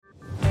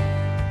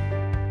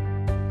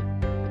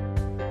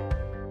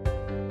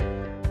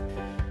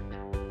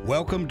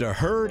Welcome to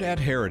Heard at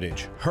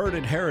Heritage. Heard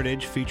at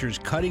Heritage features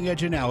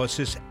cutting-edge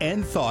analysis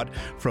and thought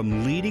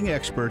from leading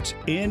experts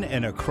in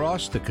and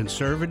across the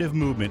conservative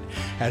movement,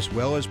 as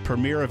well as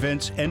premier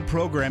events and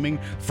programming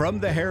from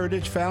the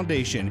Heritage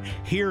Foundation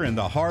here in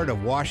the heart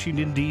of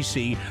Washington,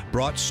 D.C.,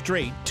 brought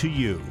straight to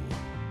you.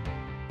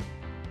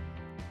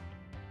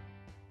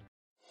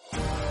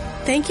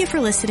 Thank you for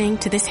listening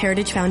to this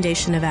Heritage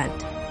Foundation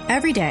event.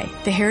 Every day,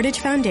 the Heritage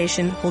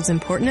Foundation holds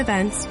important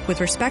events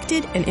with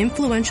respected and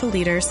influential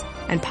leaders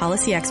and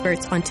policy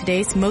experts on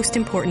today's most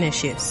important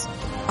issues.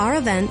 Our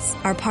events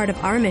are part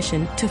of our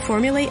mission to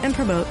formulate and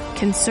promote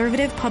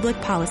conservative public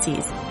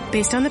policies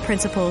based on the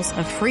principles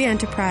of free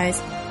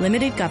enterprise,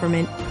 limited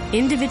government,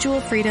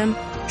 individual freedom,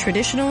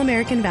 traditional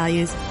American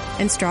values,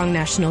 and strong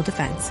national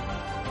defense.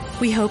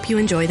 We hope you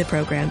enjoy the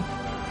program.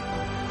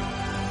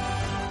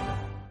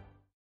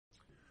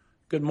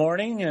 Good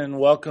morning and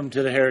welcome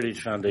to the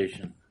Heritage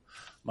Foundation.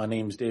 My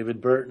name is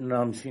David Burton.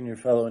 I'm Senior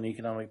Fellow in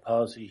Economic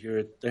Policy here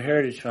at the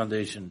Heritage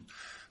Foundation.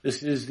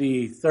 This is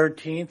the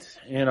 13th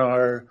in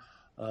our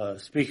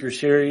speaker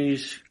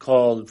series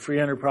called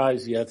Free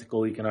Enterprise, the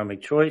Ethical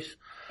Economic Choice.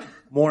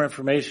 More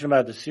information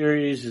about the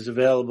series is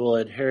available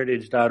at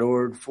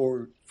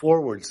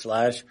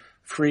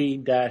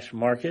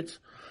heritage.org/free-markets.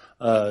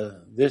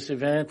 This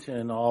event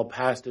and all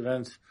past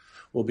events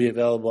will be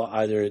available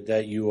either at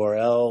that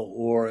URL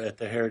or at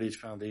the Heritage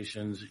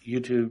Foundation's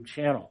YouTube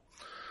channel.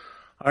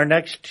 Our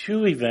next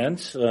two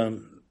events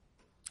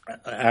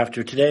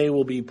after today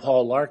will be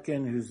Paul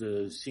Larkin, who's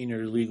a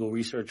Senior Legal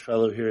Research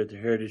Fellow here at the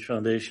Heritage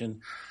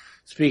Foundation,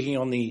 speaking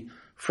on the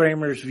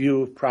Framers'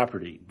 View of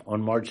Property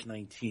on March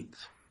 19th.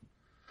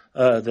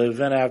 The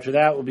event after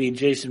that will be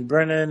Jason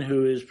Brennan,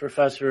 who is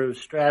Professor of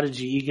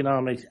Strategy,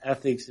 Economics,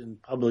 Ethics,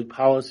 and Public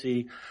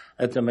Policy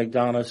at the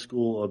McDonough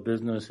School of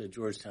Business at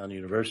Georgetown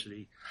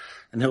University.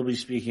 And he'll be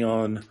speaking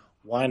on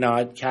Why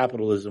Not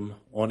Capitalism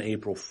on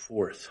April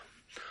 4th.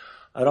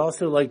 I'd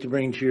also like to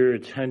bring to your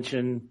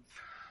attention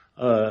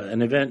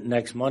an event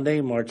next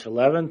Monday, March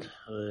 11th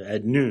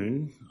at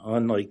noon,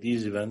 unlike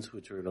these events,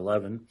 which are at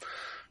 11.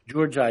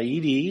 George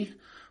Aidi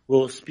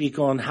will speak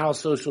on how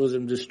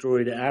socialism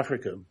destroyed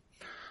Africa.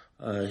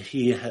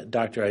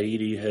 Dr.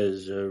 Aidi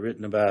has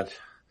written about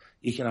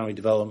economic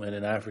development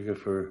in Africa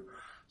for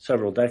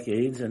several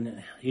decades,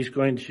 and he's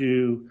going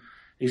to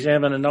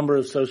examine a number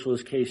of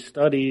socialist case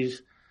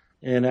studies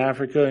in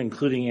Africa,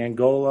 including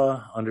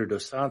Angola under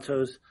Dos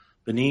Santos,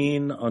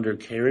 Benin under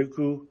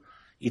Kerikou,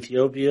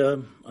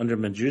 Ethiopia under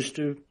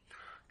Mengistu,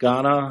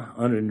 Ghana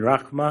under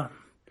Nkrumah,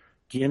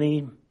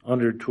 Guinea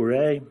under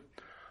Touré,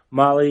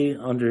 Mali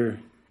under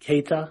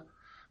Keita,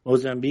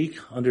 Mozambique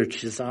under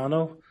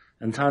Chissano,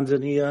 and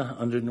Tanzania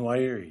under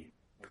Nyerere.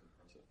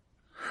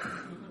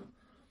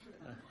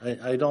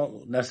 I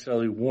don't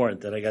necessarily warrant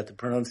that I got the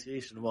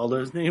pronunciation of all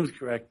those names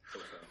correct,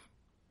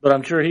 but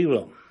I'm sure he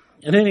will.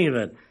 In any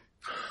event,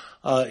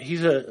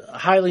 he's a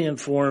highly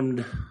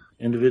informed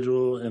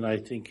individual, and I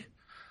think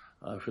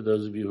for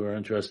those of you who are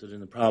interested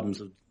in the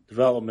problems of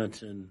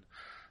development in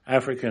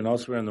Africa and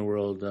elsewhere in the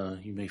world,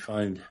 you may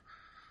find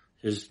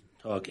his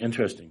talk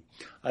interesting.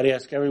 I'd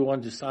ask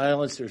everyone to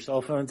silence their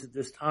cell phones at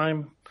this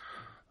time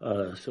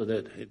so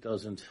that it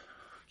doesn't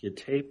get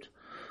taped.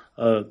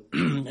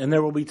 And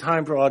there will be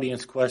time for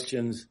audience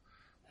questions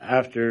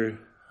after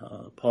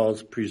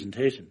Paul's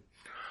presentation.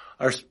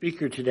 Our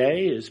speaker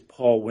today is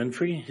Paul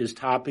Winfrey. His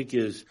topic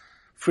is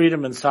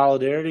Freedom and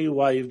Solidarity,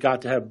 Why You've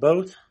Got to Have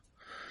Both.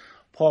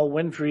 Paul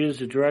Winfrey is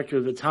the director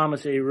of the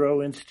Thomas A.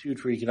 Rowe Institute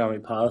for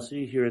Economic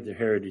Policy here at the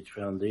Heritage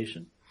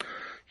Foundation.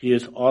 He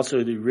is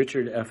also the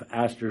Richard F.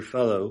 Astor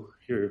Fellow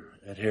here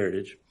at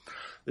Heritage.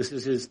 This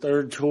is his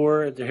third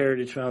tour at the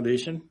Heritage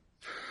Foundation.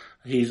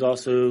 He's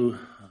also,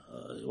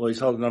 he's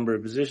held a number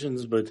of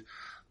positions, but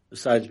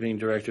besides being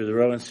director of the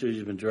Rowe Institute,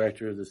 he's been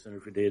director of the Center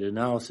for Data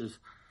Analysis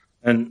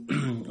and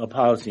a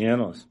policy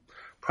analyst.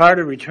 Prior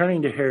to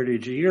returning to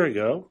Heritage a year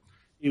ago,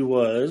 he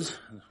was,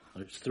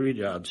 there's three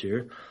jobs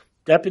here,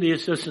 Deputy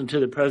Assistant to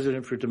the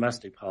President for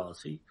Domestic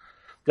Policy,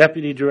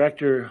 Deputy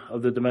Director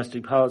of the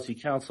Domestic Policy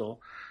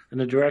Council, and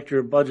the Director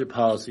of Budget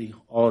Policy,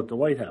 all at the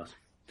White House.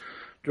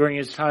 During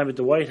his time at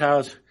the White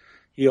House,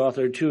 he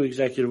authored 2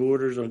 executive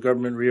orders on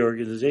government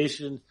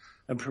reorganization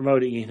and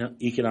promoting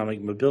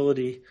economic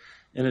mobility,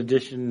 in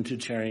addition to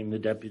chairing the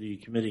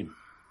Deputies Committee.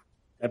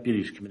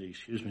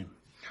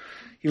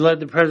 He led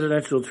the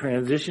presidential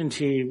transition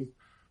team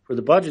for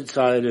the budget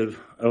side of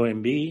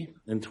OMB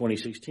in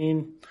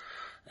 2016,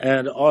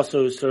 and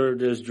also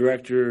served as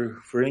Director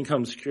for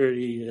Income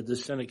Security at the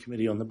Senate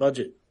Committee on the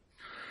Budget.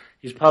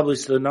 He's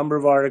published a number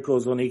of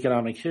articles on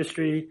economic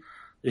history,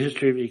 the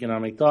history of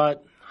economic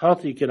thought,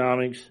 health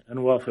economics,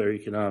 and welfare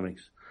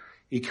economics.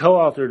 He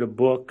co-authored a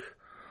book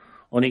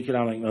on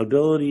economic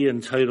mobility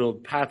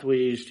entitled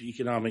Pathways to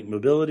Economic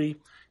Mobility.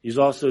 He's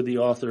also the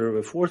author of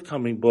a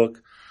forthcoming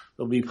book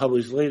that will be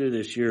published later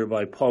this year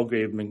by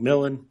Palgrave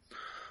Macmillan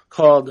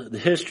called The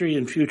History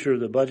and Future of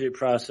the Budget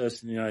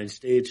Process in the United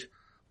States,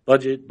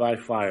 Budget by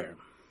Fire.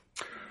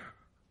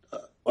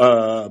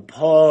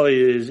 Paul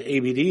is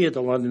ABD at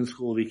the London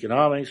School of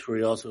Economics, where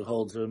he also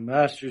holds a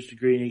master's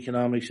degree in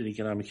economics and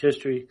economic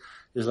history.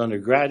 His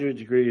undergraduate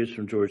degree is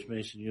from George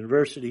Mason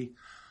University.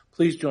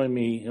 Please join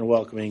me in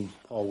welcoming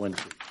Paul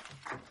Winfrey.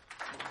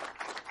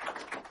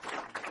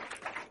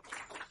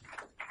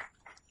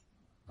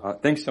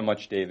 Thanks so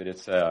much, David.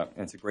 It's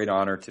a great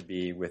honor to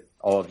be with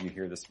all of you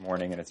here this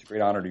morning, and it's a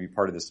great honor to be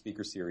part of the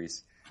speaker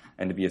series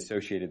and to be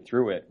associated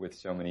through it with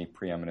so many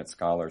preeminent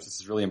scholars. This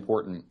is really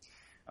important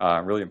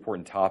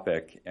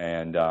topic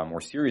and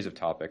or series of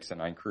topics,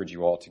 and I encourage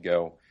you all to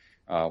go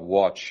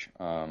watch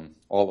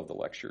all of the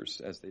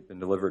lectures as they've been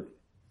delivered.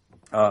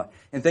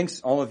 And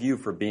thanks all of you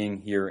for being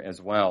here as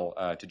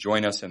well to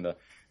join us and the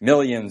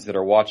millions that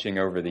are watching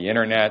over the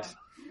internet.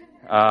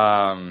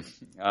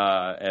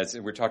 As we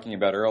were talking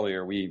about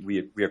earlier,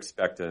 we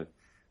expect an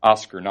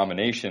Oscar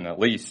nomination at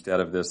least out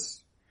of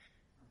this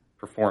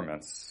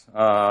performance,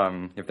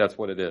 if that's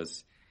what it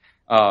is.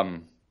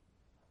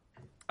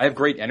 I have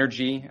great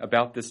energy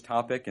about this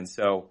topic, and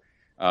so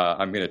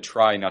I'm going to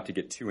try not to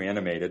get too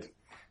animated,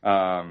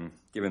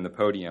 given the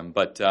podium.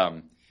 But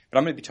I'm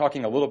going to be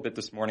talking a little bit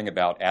this morning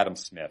about Adam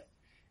Smith.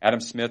 Adam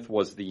Smith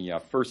was the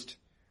first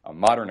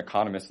modern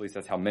economist, at least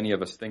that's how many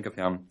of us think of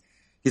him.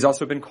 He's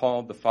also been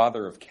called the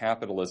father of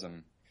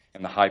capitalism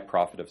and the high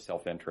prophet of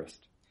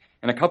self-interest.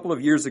 And a couple of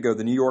years ago,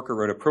 the New Yorker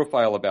wrote a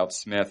profile about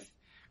Smith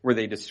where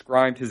they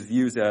described his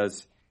views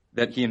as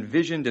that he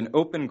envisioned an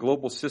open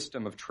global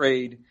system of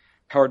trade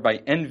powered by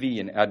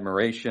envy and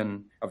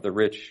admiration of the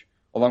rich,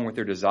 along with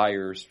their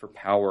desires for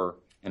power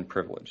and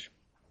privilege.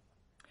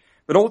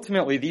 But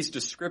ultimately, these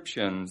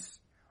descriptions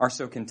are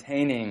so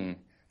containing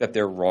that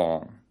they're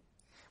wrong.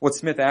 What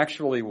Smith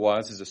actually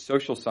was is a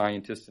social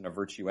scientist and a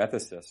virtue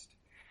ethicist.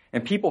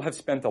 And people have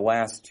spent the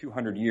last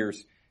 200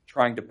 years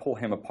trying to pull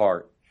him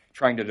apart,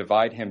 trying to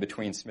divide him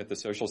between Smith the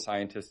social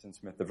scientist and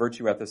Smith the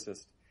virtue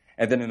ethicist,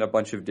 and then in a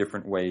bunch of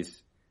different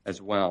ways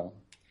as well.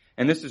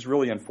 And this is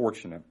really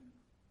unfortunate.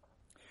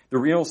 The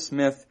real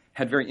Smith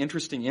had very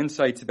interesting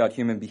insights about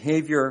human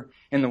behavior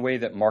and the way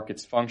that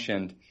markets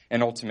functioned,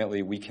 and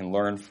ultimately we can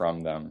learn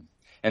from them.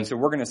 And so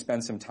we're going to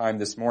spend some time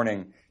this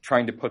morning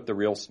trying to put the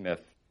real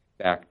Smith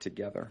back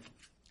together.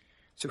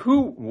 So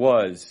who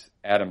was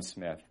Adam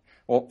Smith?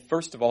 Well,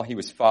 first of all, he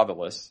was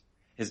fatherless.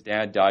 His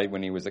dad died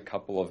when he was a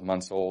couple of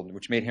months old,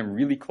 which made him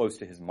really close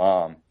to his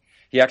mom.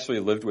 He actually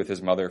lived with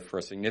his mother for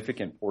a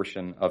significant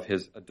portion of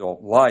his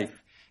adult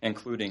life,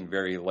 including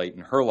very late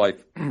in her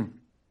life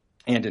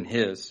and in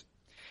his.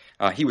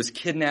 He was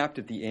kidnapped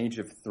at the age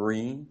of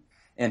 3,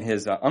 and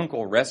his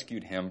uncle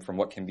rescued him from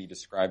what can be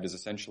described as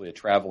essentially a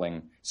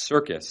traveling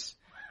circus,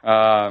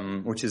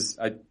 which is,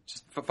 I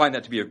just find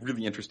that to be a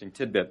really interesting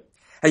tidbit.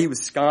 He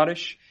was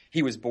Scottish.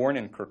 He was born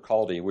in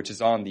Kirkcaldy, which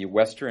is on the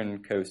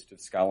western coast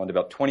of Scotland,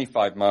 about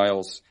 25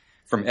 miles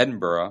from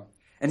Edinburgh.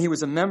 And he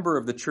was a member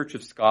of the Church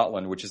of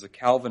Scotland, which is a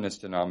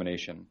Calvinist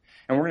denomination.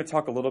 And we're going to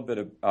talk a little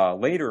bit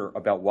later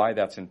about why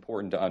that's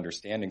important to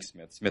understanding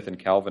Smith and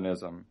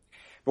Calvinism.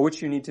 But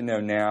what you need to know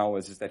now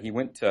is that he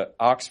went to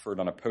Oxford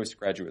on a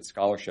postgraduate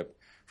scholarship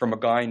from a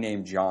guy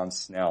named John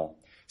Snell.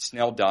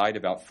 Snell died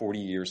about 40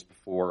 years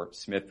before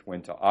Smith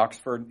went to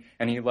Oxford,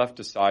 and he left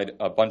aside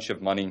a bunch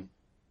of money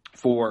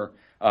for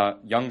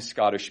young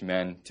Scottish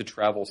men to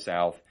travel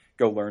south,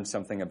 go learn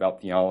something about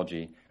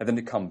theology, and then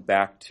to come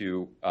back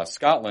to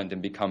Scotland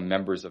and become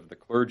members of the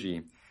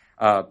clergy.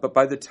 But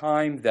by the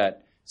time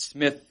that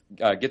Smith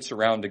gets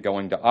around to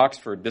going to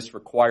Oxford, this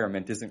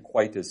requirement isn't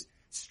quite as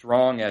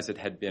strong as it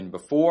had been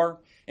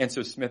before, and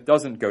so Smith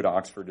doesn't go to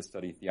Oxford to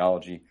study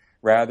theology.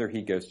 Rather,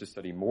 he goes to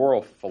study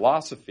moral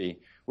philosophy,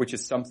 which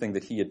is something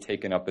that he had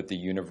taken up at the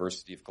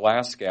University of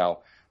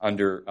Glasgow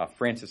under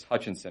Francis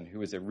Hutchinson,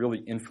 who is a really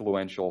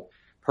influential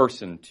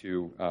person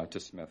to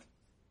Smith.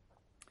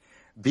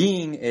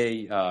 Being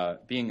a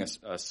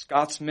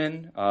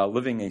Scotsman,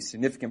 living a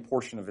significant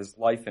portion of his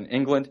life in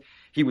England,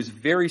 he was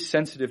very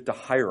sensitive to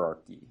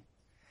hierarchy.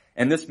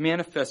 And this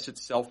manifests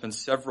itself in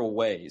several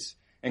ways,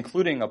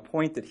 including a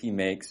point that he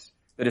makes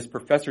that his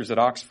professors at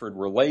Oxford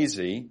were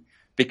lazy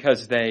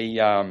because they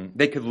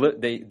could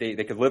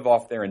live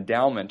off their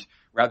endowment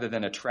rather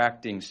than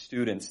attracting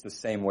students the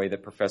same way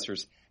that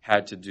professors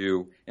had to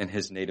do in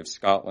his native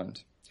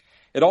Scotland.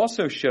 It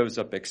also shows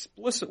up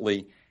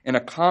explicitly in a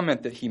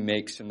comment that he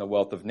makes in The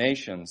Wealth of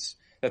Nations,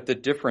 that the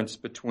difference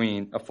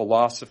between a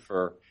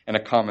philosopher and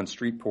a common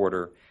street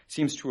porter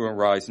seems to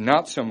arise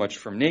not so much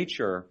from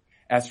nature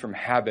as from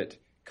habit,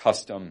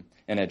 custom,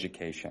 and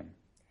education.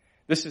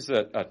 This is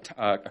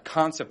a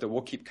concept that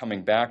we'll keep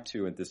coming back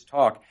to in this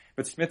talk,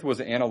 but Smith was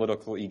an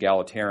analytical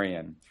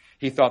egalitarian.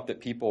 He thought that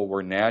people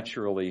were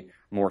naturally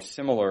more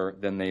similar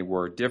than they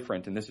were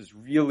different, and this is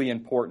really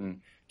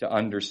important to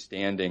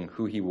understanding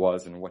who he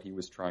was and what he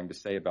was trying to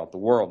say about the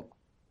world.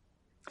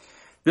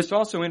 This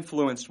also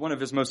influenced one of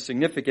his most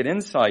significant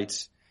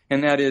insights,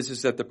 and that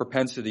is that the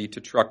propensity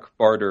to truck,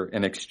 barter,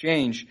 and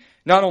exchange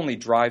not only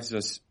drives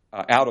us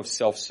out of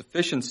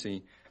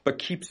self-sufficiency, but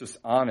keeps us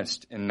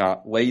honest and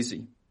not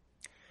lazy.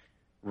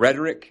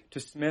 rhetoric to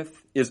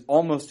Smith is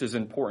almost as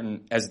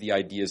important as the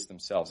ideas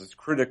themselves. It's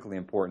critically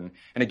important.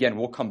 And again,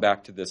 we'll come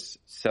back to this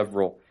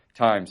several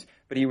times.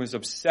 But he was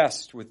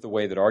obsessed with the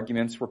way that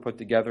arguments were put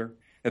together,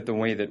 that the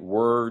way that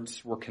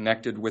words were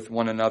connected with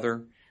one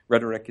another.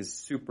 Rhetoric is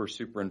super,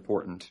 super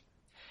important.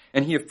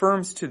 And he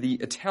affirms to the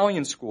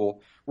Italian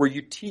school where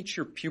you teach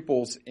your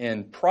pupils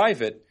in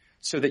private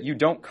so that you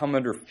don't come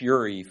under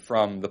fury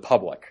from the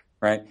public,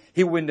 right?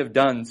 He wouldn't have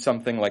done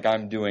something like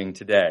I'm doing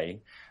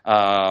today.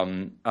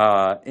 And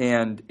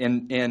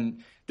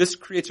this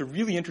creates a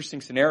really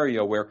interesting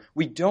scenario where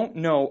we don't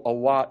know a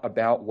lot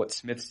about what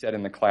Smith said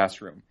in the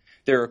classroom.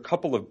 There are a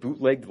couple of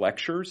bootlegged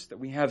lectures that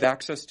we have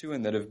access to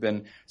and that have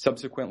been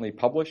subsequently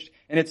published.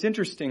 And it's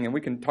interesting, and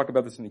we can talk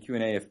about this in the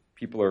Q&A if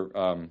people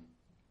are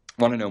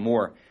want to know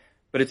more.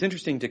 But it's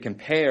interesting to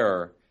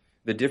compare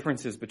the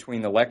differences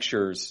between the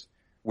lectures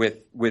with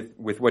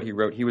what he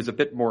wrote. He was a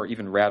bit more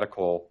even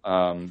radical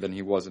than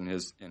he was in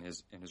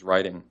his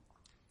writing.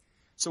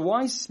 So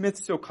why is Smith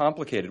so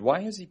complicated?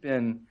 Why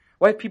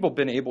have people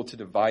been able to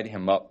divide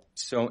him up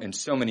in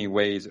so many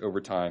ways over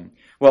time?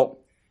 Well,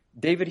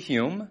 David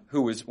Hume,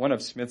 who was one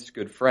of Smith's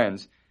good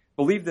friends,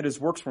 believed that his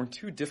works were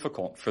too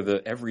difficult for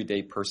the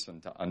everyday person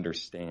to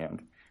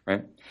understand.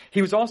 Right?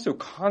 He was also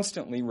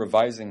constantly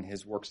revising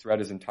his works throughout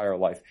his entire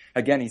life.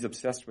 Again, he's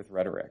obsessed with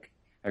rhetoric.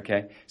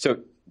 Okay? So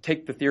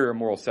take The Theory of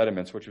Moral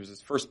Sentiments, which was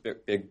his first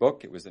big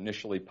book. It was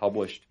initially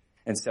published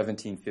in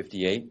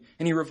 1758,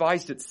 and he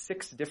revised it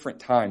 6 different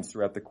times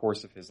throughout the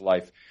course of his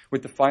life,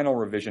 with the final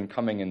revision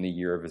coming in the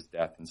year of his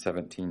death in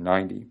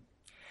 1790.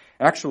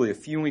 Actually, a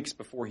few weeks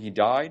before he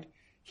died,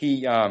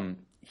 he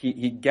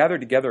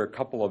gathered together a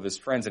couple of his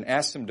friends and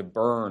asked them to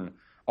burn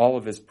all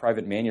of his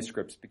private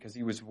manuscripts because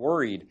he was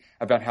worried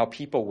about how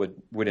people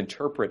would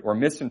interpret or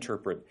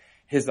misinterpret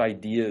his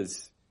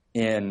ideas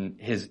in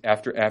his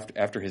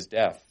after his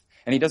death.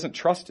 And he doesn't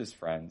trust his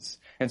friends.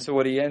 And so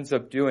what he ends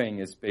up doing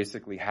is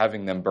basically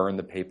having them burn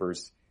the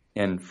papers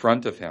in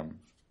front of him.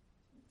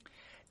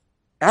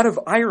 Out of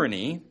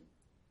irony,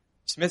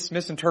 Smith's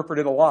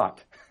misinterpreted a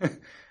lot.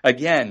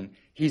 Again,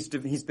 he's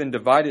been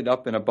divided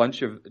up in a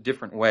bunch of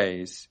different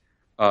ways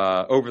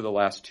over the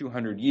last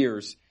 200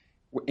 years.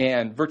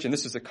 And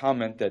this is a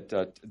comment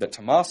that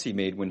Tomasi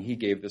made when he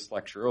gave this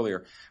lecture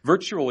earlier.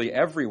 Virtually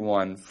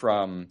everyone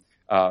from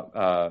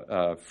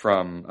Marx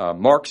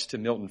to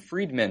Milton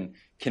Friedman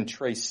can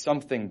trace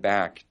something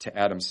back to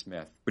Adam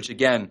Smith, which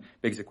again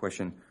begs the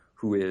question: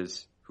 who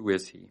is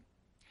he?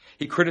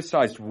 He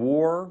criticized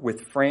war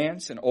with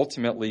France and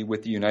ultimately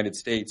with the United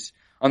States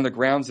on the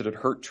grounds that it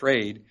hurt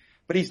trade,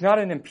 but he's not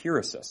an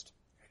empiricist.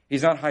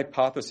 He's not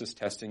hypothesis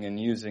testing and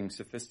using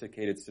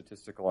sophisticated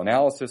statistical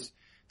analysis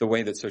the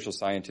way that social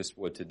scientists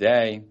would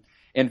today.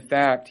 In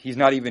fact, he's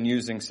not even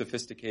using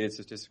sophisticated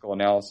statistical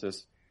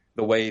analysis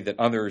the way that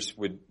others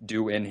would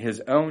do in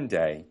his own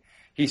day.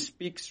 He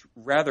speaks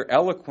rather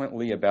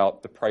eloquently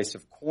about the price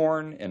of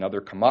corn and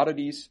other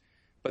commodities,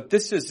 but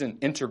this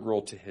isn't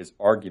integral to his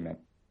argument.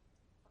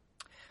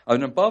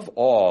 And above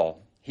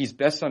all, he's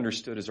best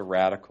understood as a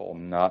radical,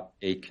 not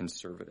a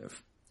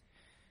conservative.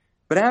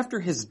 But after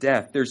his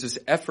death, there's this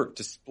effort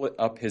to split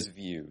up his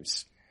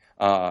views.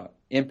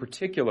 In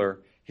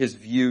particular, his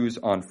views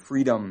on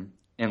freedom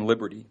and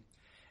liberty.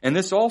 And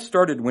this all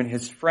started when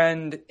his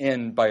friend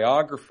and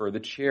biographer, the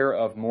chair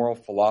of moral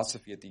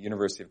philosophy at the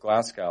University of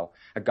Glasgow,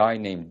 a guy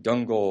named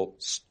Dungal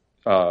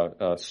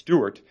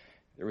Stewart,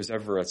 there was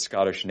ever a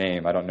Scottish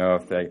name, I don't know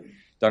if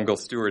Dungal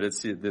Stewart,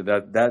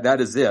 that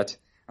is it,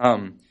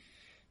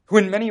 who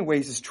in many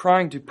ways is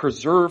trying to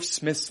preserve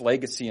Smith's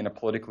legacy in a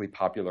politically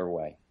popular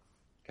way.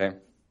 Okay?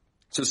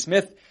 So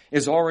Smith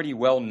is already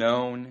well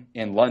known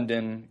in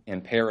London,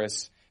 in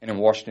Paris, and in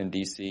Washington,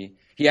 D.C.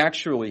 He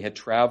actually had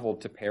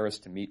traveled to Paris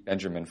to meet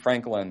Benjamin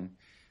Franklin,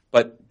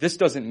 but this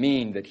doesn't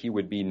mean that he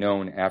would be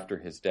known after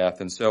his death.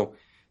 And so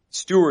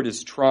Stewart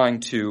is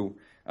trying to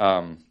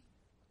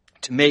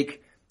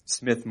make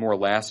Smith more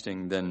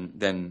lasting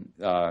than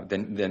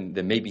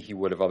maybe he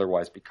would have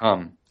otherwise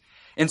become.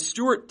 And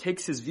Stewart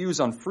takes his views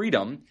on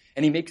freedom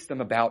and he makes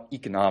them about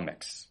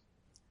economics.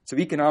 So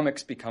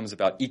economics becomes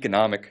about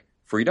economic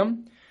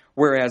freedom,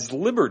 whereas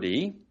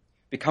liberty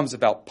becomes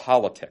about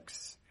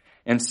politics.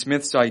 And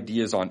Smith's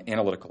ideas on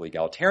analytical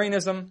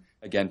egalitarianism,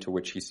 again to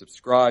which he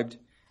subscribed,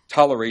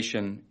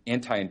 toleration,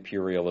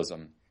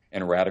 anti-imperialism,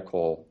 and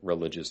radical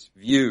religious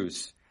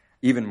views,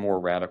 even more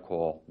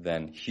radical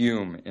than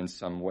Hume in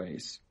some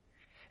ways.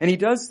 And he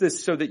does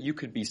this so that you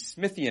could be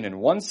Smithian in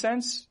one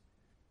sense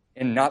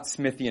and not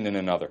Smithian in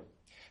another.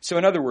 So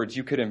in other words,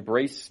 you could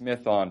embrace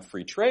Smith on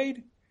free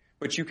trade,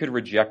 but you could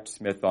reject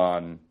Smith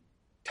on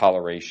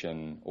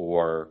toleration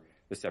or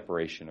the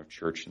separation of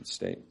church and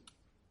state.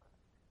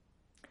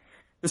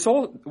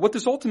 What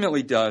this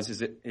ultimately does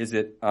is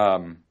it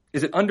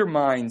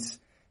undermines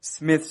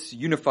Smith's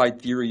unified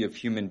theory of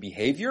human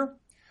behavior,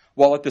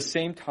 while at the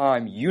same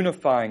time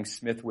unifying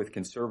Smith with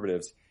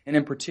conservatives, and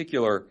in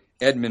particular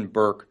Edmund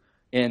Burke,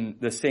 in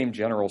the same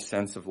general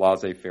sense of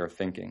laissez-faire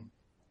thinking.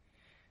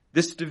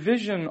 This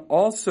division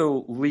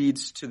also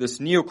leads to this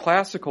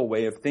neoclassical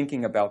way of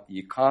thinking about the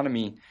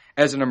economy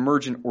as an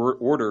emergent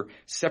order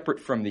separate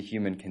from the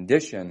human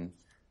condition.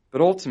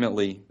 But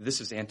ultimately, this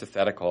is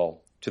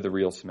antithetical to the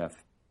real Smith.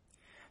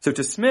 So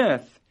to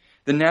Smith,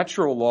 the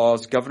natural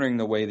laws governing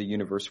the way the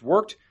universe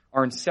worked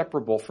are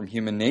inseparable from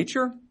human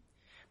nature,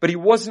 but he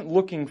wasn't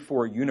looking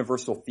for a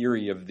universal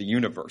theory of the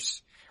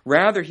universe.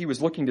 Rather, he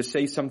was looking to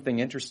say something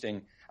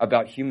interesting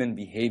about human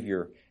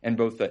behavior in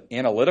both the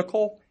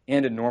analytical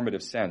and a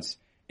normative sense.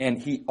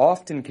 And he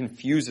often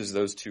confuses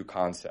those two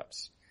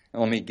concepts.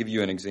 And let me give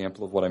you an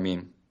example of what I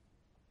mean.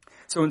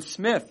 So in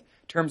Smith,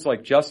 terms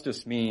like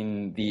justice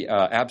mean the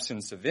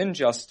absence of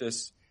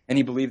injustice, and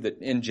he believed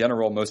that in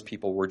general most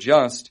people were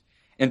just.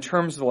 And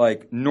terms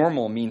like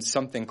normal means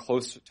something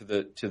close to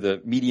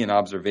the median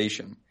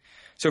observation.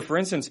 So for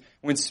instance,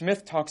 when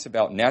Smith talks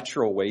about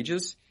natural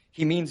wages,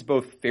 he means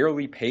both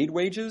fairly paid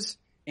wages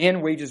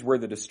and wages where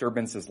the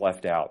disturbance is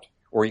left out,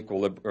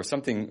 or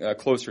something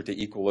closer to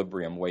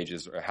equilibrium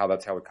wages, or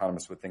that's how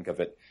economists would think of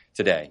it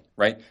today,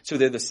 right? So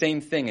they're the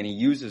same thing, and he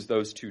uses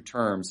those two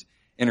terms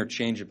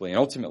interchangeably, and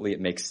ultimately it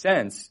makes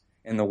sense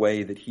in the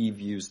way that he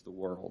views the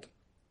world.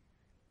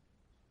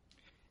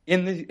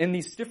 In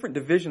these different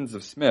divisions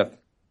of Smith,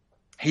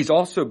 he's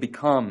also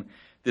become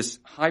this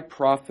high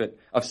prophet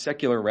of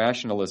secular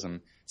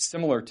rationalism,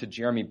 similar to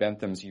Jeremy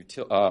Bentham's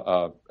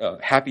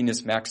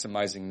happiness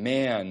maximizing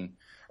man,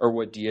 or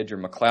what Deirdre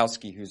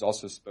McCloskey, who's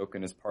also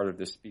spoken as part of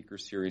this speaker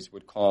series,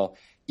 would call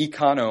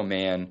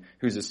econo-man,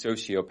 who's a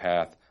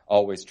sociopath,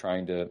 always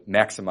trying to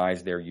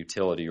maximize their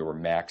utility, or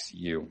max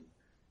you.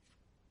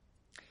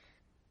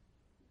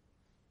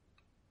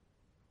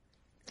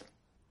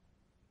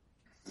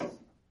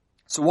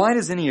 So why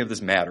does any of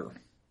this matter?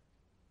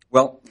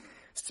 Well,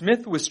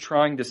 Smith was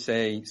trying to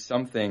say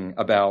something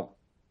about,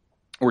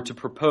 or to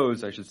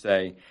propose, I should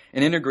say,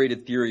 an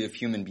integrated theory of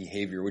human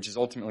behavior, which is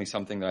ultimately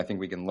something that I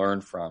think we can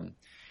learn from.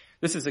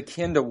 This is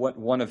akin to what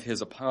one of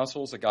his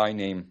apostles, a guy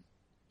named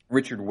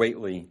Richard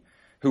Whately,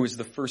 who was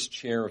the first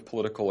chair of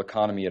political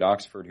economy at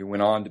Oxford, who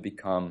went on to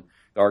become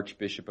the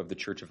Archbishop of the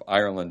Church of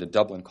Ireland in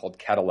Dublin, called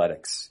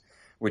catalytics,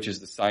 which is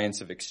the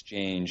science of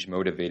exchange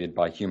motivated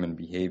by human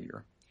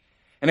behavior.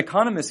 And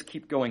economists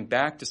keep going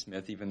back to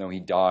Smith, even though he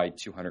died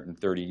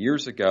 230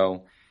 years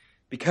ago,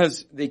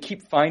 because they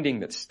keep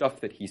finding that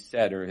stuff that he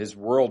said, or his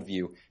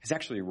worldview, is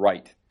actually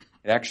right.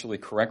 It actually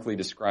correctly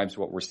describes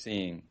what we're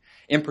seeing.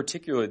 In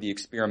particular, the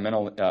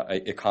experimental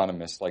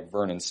economists like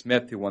Vernon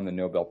Smith, who won the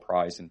Nobel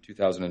Prize in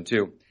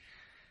 2002.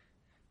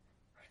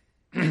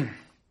 And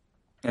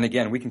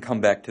again, we can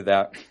come back to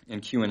that in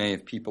Q&A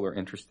if people are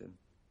interested.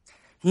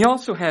 He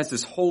also has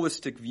this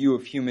holistic view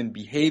of human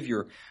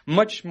behavior,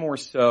 much more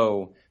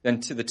so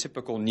than to the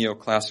typical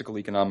neoclassical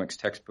economics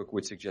textbook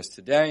would suggest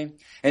today,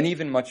 and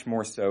even much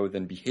more so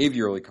than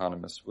behavioral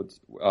economists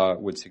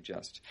would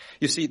suggest.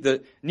 You see,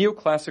 the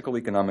neoclassical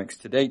economics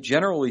today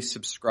generally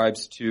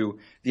subscribes to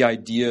the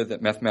idea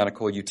that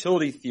mathematical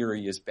utility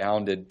theory is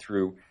bounded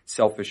through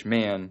selfish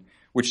man,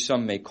 which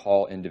some may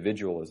call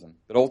individualism.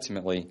 But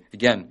ultimately,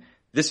 again,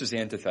 this is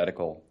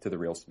antithetical to the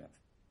real Smith.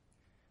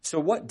 So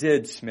what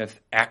did Smith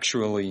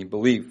actually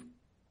believe?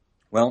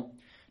 Well,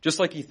 just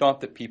like he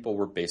thought that people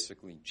were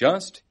basically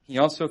just, he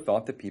also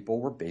thought that people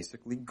were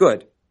basically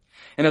good.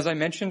 And as I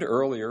mentioned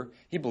earlier,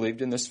 he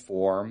believed in this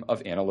form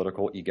of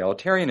analytical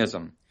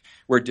egalitarianism,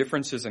 where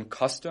differences in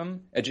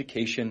custom,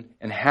 education,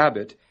 and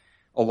habit,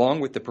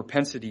 along with the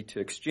propensity to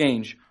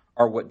exchange,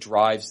 are what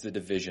drives the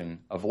division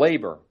of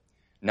labor,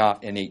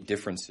 not innate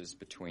differences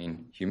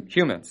between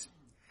humans.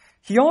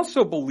 He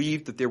also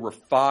believed that there were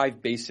 5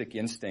 basic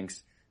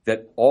instincts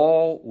that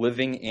all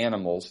living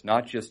animals,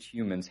 not just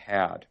humans,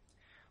 had.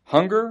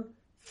 Hunger,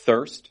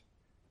 thirst,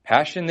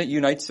 passion that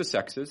unites the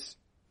sexes,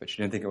 but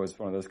you didn't think it was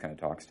one of those kind of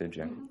talks, did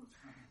you?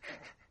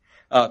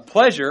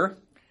 Pleasure,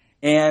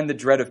 and the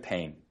dread of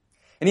pain.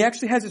 And he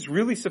actually has this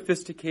really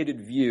sophisticated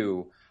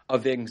view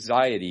of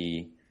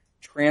anxiety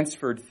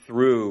transferred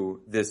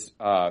through this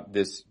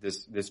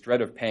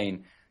dread of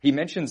pain. He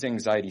mentions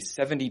anxiety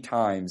 70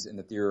 times in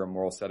the Theory of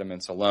Moral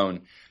Sentiments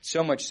alone,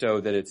 so much so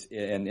that it's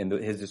in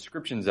his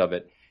descriptions of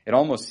it, it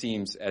almost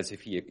seems as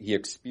if he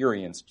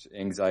experienced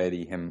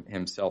anxiety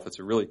himself. It's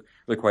a really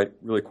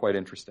quite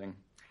interesting.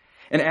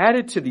 And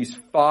added to these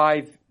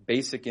 5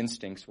 basic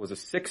instincts was a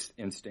 6th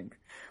instinct,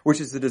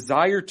 which is the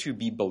desire to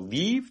be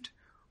believed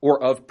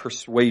or of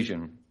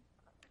persuasion.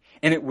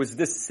 And it was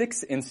this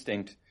 6th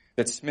instinct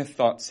that Smith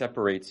thought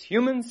separates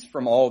humans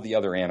from all the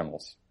other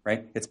animals,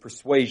 right? It's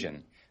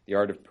persuasion, the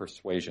art of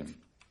persuasion,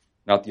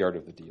 not the art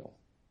of the deal.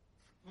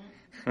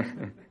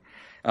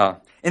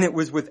 And it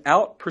was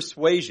without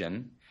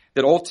persuasion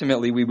that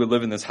ultimately we would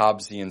live in this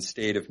Hobbesian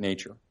state of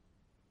nature.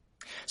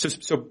 So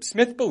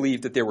Smith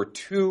believed that there were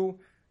 2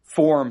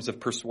 forms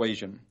of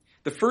persuasion.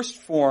 The first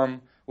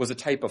form was a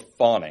type of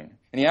fawning,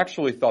 and he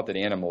actually thought that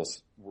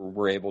animals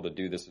were able to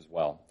do this as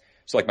well.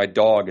 So like my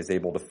dog is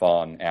able to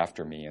fawn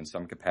after me in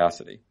some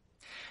capacity.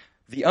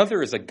 The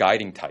other is a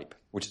guiding type,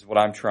 which is what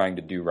I'm trying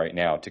to do right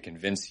now to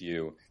convince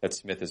you that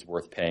Smith is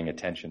worth paying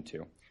attention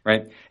to,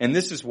 right? And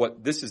this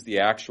is the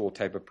actual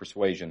type of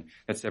persuasion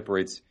that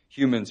separates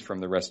humans from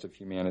the rest of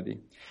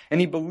humanity. And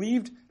he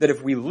believed that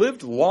if we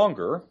lived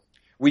longer,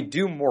 we'd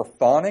do more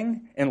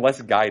fawning and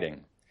less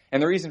guiding.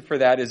 And the reason for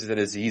that is that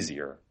it's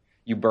easier.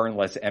 You burn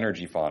less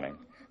energy fawning.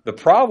 The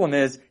problem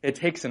is it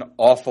takes an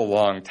awful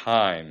long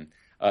time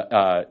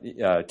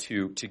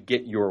to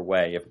get your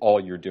way if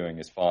all you're doing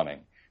is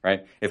fawning,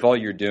 right? If all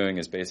you're doing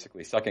is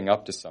basically sucking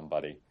up to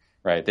somebody,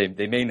 right?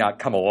 They may not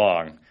come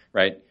along,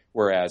 right?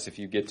 Whereas if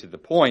you get to the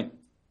point,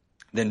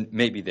 then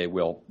maybe they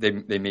will.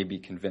 They may be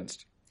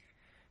convinced.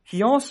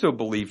 He also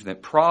believed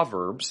that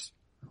proverbs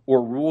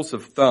or rules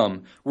of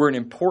thumb were an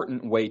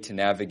important way to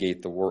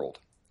navigate the world.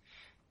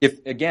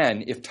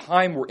 If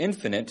time were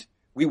infinite,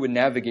 we would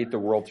navigate the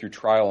world through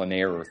trial and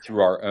error,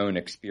 through our own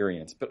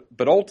experience.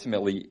 But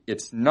ultimately,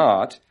 it's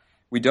not.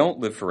 We don't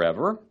live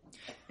forever.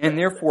 And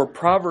therefore,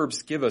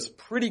 Proverbs give us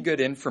pretty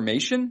good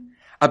information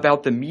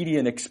about the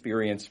median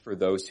experience for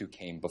those who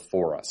came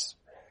before us.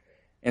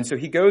 And so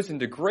he goes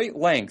into great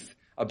length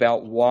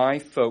about why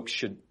folks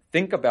should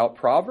think about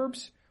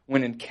Proverbs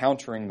when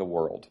encountering the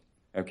world.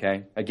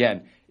 Okay?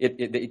 Again,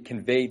 it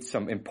conveyed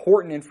some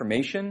important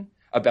information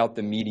about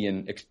the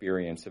median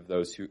experience of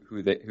those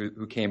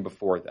who came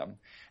before them.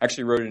 I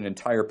actually wrote an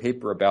entire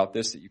paper about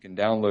this that you can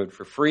download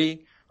for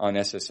free on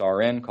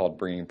SSRN called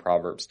Bringing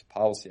Proverbs to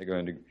Policy. I go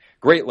into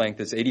great length.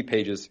 It's 80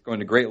 pages. Go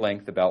into great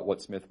length about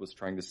what Smith was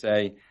trying to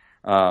say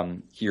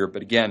here.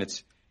 But again,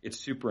 it's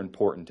super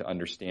important to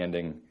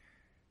understanding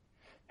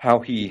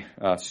how he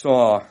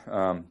saw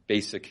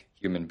basic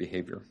human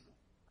behavior.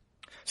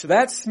 So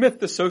that's Smith,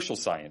 the social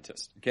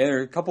scientist. Okay, there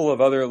are a couple of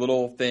other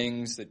little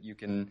things that you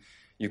can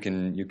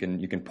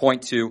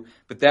point to,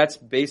 but that's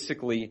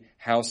basically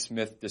how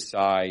Smith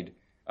described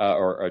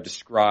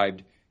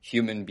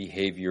human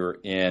behavior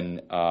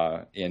in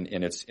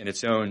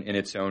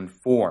its own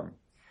form.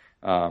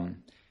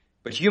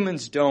 But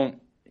humans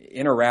don't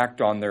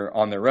interact on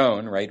their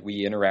own, right?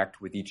 We interact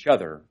with each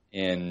other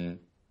in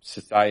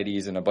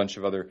societies and a bunch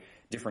of other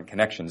different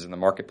connections in the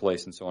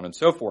marketplace and so on and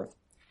so forth.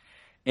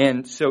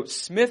 And so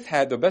Smith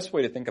had, the best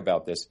way to think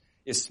about this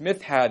is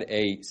Smith had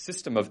a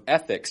system of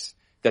ethics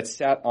that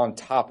sat on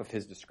top of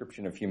his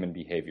description of human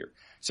behavior.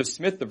 So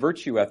Smith, the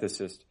virtue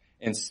ethicist,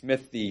 and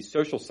Smith, the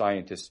social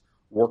scientist,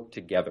 worked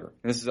together.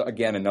 And this is,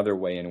 again, another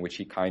way in which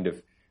he kind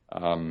of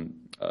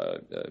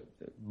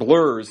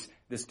blurs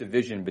this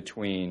division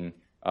between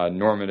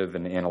normative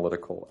and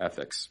analytical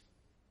ethics.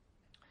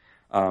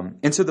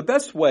 And so the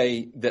best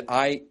way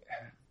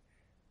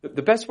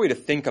to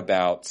think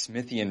about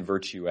Smithian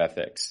virtue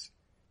ethics,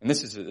 and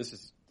this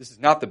is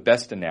not the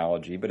best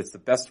analogy, but it's the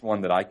best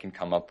one that I can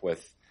come up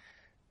with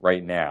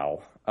right now.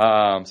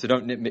 So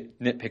don't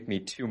nitpick me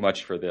too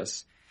much for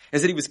this.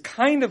 Is that he was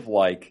kind of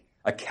like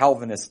a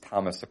Calvinist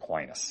Thomas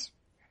Aquinas.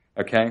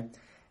 Okay?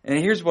 And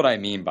here's what I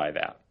mean by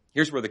that.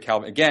 Here's where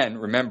again,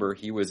 remember,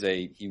 he was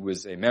a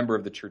member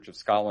of the Church of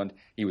Scotland.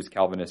 He was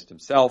Calvinist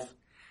himself.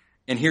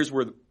 And here's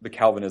where the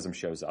Calvinism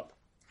shows up.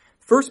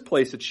 First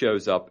place it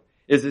shows up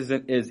is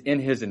in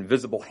his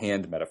invisible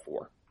hand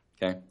metaphor.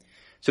 Okay?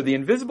 So the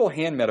invisible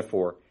hand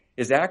metaphor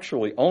is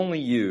actually only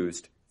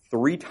used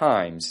 3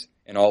 times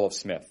in all of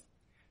Smith.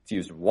 It's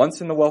used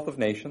once in The Wealth of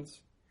Nations.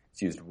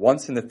 It's used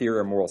once in The Theory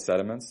of Moral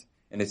Sentiments.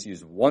 And it's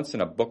used once in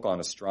a book on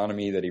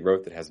astronomy that he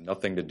wrote that has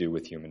nothing to do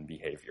with human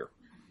behavior.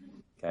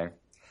 Okay?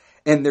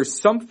 And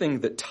there's something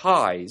that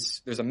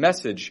there's a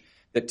message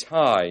that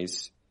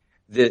ties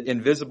the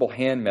invisible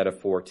hand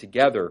metaphor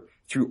together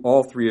through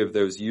all 3 of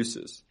those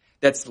uses.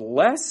 That's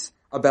less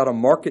about a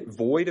market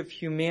void of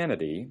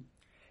humanity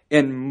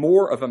and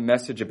more of a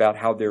message about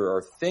how there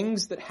are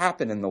things that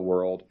happen in the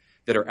world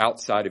that are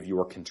outside of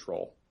your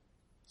control.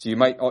 So you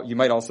might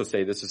also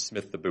say this is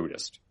Smith the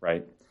Buddhist,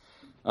 right?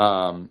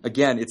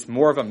 Again, it's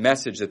more of a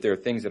message that there are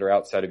things that are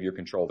outside of your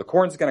control. The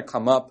corn's going to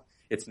come up.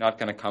 It's not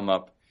going to come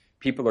up.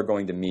 People are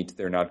going to meet.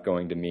 They're not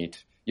going to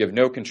meet. You have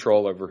no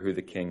control over who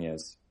the king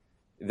is.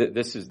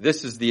 This is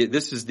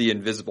the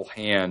invisible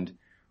hand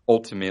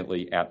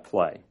ultimately at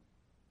play.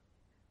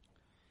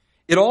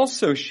 It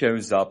also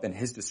shows up in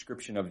his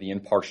description of the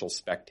impartial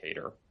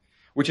spectator,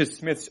 which is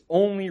Smith's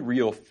only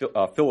real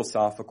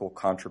philosophical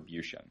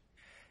contribution.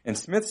 And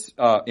Smith's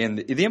in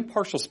the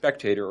impartial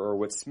spectator, or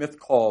what Smith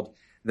called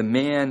the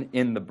man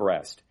in the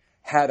breast,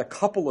 had a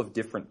couple of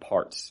different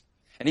parts.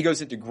 And he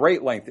goes into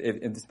great length,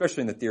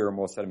 especially in the Theory of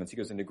Moral Sentiments, he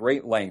goes into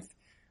great length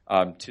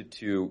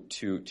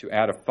to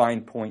add a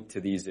fine point to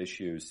these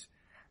issues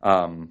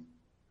about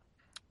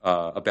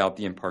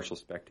the impartial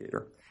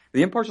spectator.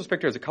 The impartial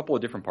spectator has a couple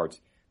of different parts.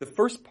 The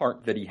first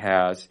part that he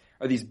has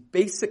are these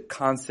basic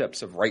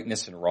concepts of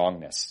rightness and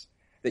wrongness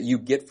that you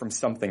get from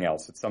something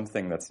else. It's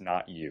something that's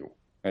not you.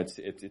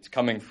 It's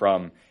coming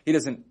from. He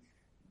doesn't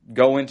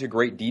go into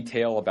great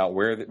detail about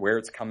where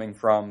it's coming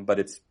from, but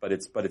it's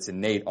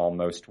innate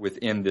almost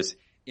within this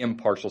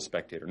impartial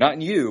spectator. Not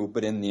in you,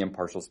 but in the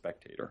impartial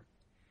spectator.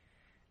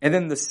 And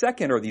then the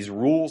second are these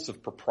rules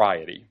of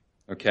propriety.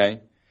 Okay,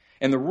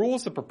 And the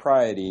rules of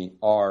propriety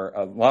are,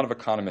 a lot of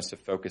economists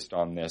have focused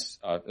on this,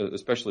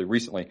 especially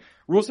recently.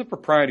 Rules of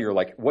propriety are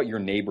like what your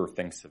neighbor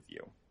thinks of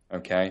you,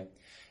 okay?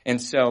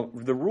 And so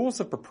the rules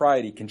of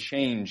propriety can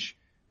change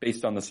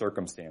based on the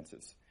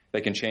circumstances.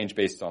 They can change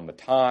based on the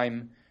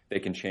time. They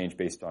can change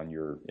based on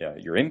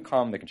your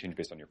income. They can change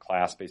based on your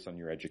class, based on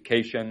your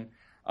education.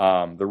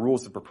 The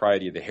rules of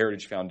propriety of the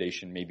Heritage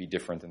Foundation may be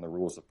different than the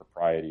rules of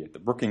propriety at the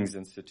Brookings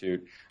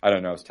Institute. I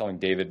don't know. I was telling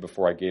David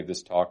before I gave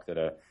this talk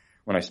that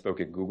when I spoke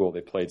at Google, they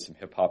played some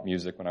hip hop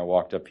music when I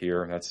walked up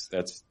here.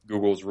 That's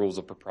Google's rules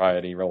of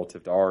propriety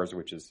relative to ours,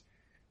 which is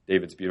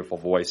David's beautiful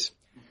voice.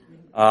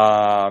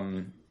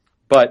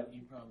 But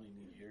You probably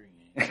need hearing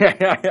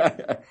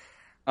aids.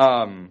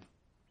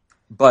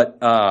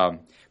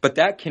 But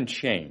that can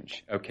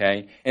change,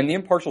 okay? And the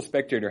impartial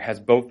spectator has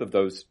both of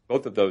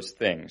those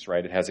things,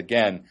 right? It has,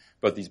 again,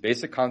 both these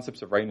basic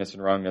concepts of rightness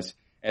and wrongness,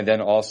 and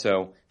then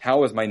also,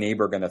 how is my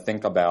neighbor going to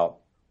think about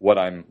what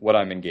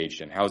I'm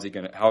engaged in? How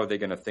are they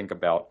going to think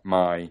about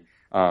my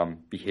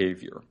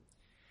behavior?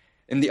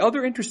 And the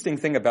other interesting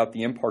thing about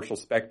the impartial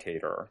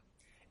spectator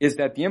is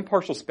that the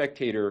impartial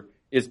spectator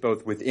is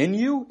both within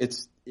you,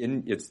 it's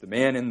the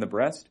man in the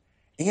breast,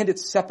 and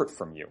it's separate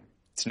from you.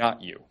 It's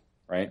not you,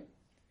 right?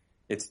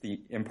 It's the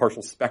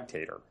impartial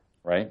spectator,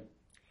 right?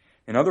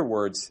 In other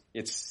words,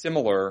 it's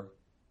similar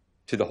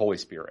to the Holy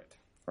Spirit,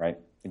 right?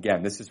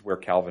 Again, this is where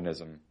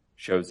Calvinism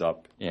shows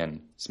up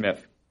in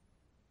Smith.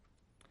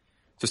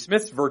 So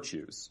Smith's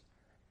virtues.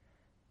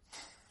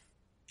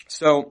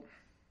 So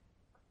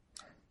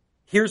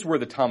here's where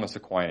the Thomas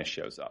Aquinas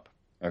shows up,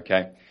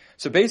 okay?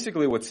 So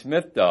basically what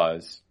Smith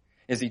does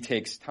is he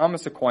takes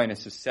Thomas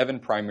Aquinas' 7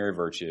 primary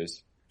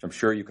virtues, which I'm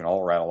sure you can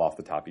all rattle off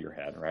the top of your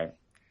head, right?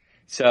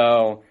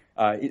 So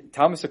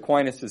Thomas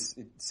Aquinas'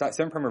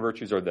 7 primary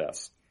virtues are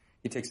this.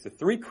 He takes the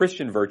 3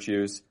 Christian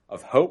virtues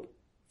of hope,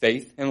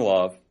 faith, and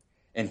love,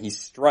 and he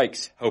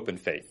strikes hope and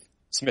faith.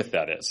 Smith,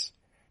 that is.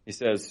 He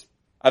says,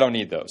 I don't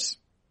need those.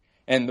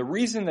 And the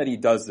reason that he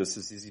does this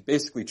is he's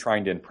basically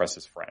trying to impress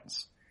his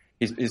friends.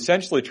 He's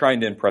essentially trying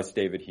to impress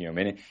David Hume.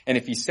 And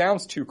if he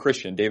sounds too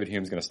Christian, David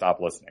Hume's going to stop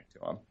listening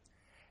to him.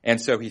 And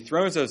so he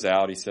throws those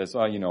out. He says,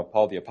 well,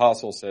 Paul the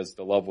Apostle says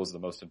the love was the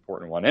most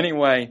important one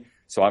anyway,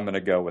 so I'm going to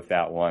go with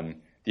that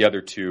one. The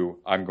other 2,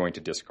 I'm going to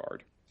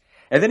discard.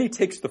 And then he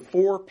takes the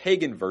 4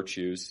 pagan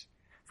virtues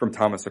from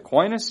Thomas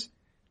Aquinas: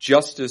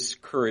 justice,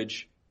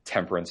 courage,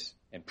 temperance,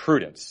 and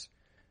prudence.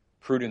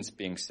 Prudence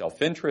being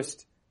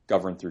self-interest,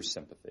 governed through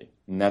sympathy.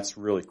 And that's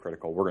really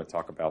critical. We're going to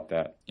talk about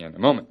that in a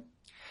moment.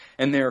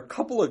 And there are a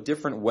couple of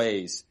different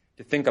ways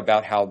to think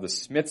about how the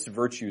Smith's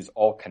virtues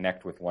all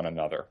connect with one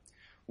another.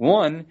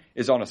 One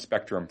is on a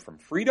spectrum from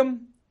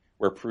freedom,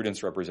 where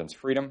prudence represents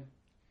freedom,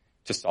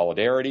 to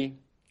solidarity,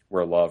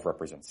 where love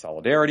represents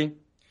solidarity.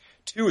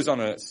 2 is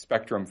on a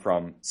spectrum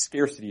from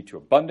scarcity to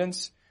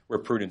abundance, where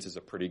prudence is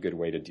a pretty good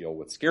way to deal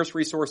with scarce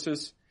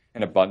resources,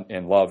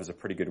 and love is a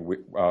pretty good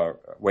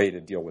way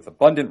to deal with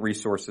abundant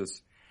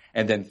resources.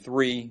 And then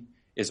 3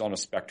 is on a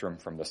spectrum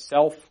from the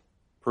self,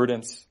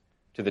 prudence,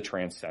 to the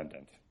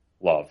transcendent,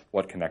 love,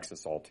 what connects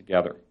us all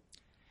together.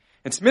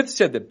 And Smith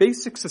said that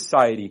basic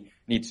society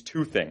needs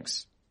 2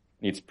 things.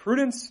 It needs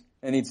prudence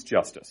and needs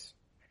justice.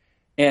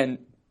 And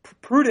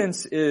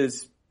prudence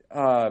is,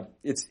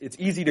 it's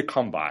easy to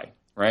come by,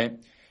 right?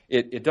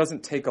 It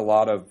doesn't take a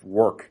lot of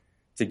work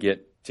to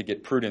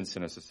get prudence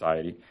in a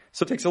society.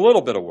 So it takes a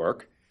little bit of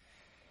work,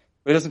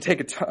 but it doesn't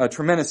take a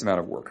tremendous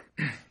amount of work.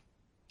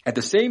 At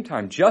the same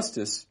time,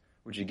 justice,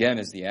 which again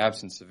is the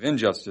absence of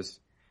injustice,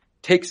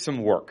 takes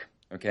some work,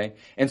 okay?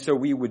 And so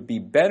we would be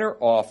better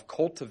off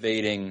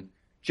cultivating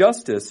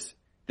justice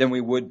than we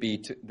would be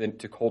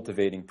to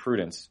cultivating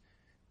prudence.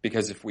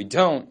 Because if we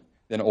don't,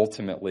 then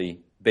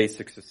ultimately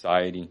basic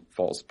society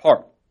falls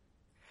apart.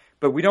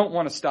 But we don't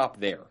want to stop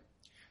there.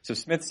 So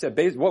Smith said,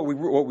 what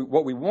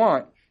we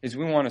want is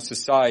we want a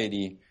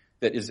society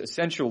that is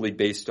essentially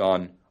based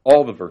on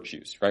all the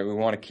virtues, right? We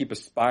want to keep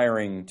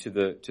aspiring to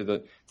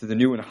the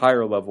new and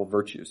higher level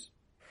virtues.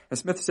 And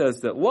Smith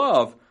says that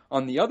love,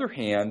 on the other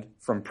hand,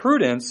 from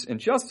prudence and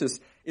justice,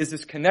 is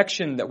this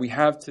connection that we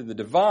have to the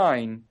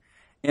divine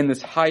in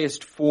this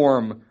highest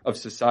form of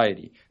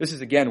society. This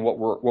is again what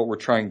we're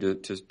trying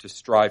to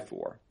strive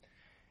for.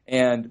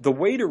 And the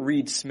way to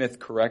read Smith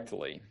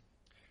correctly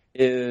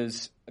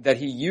is that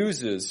he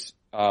uses,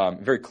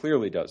 very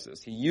clearly does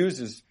this, he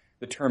uses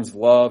the terms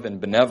love and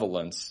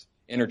benevolence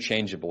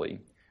interchangeably,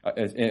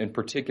 in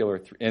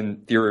particular in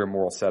Theory of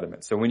Moral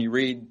Sentiments. So when you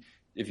read,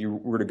 if you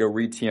were to go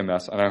read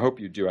TMS, and I hope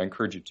you do, I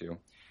encourage you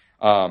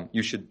to,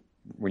 you should,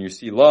 when you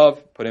see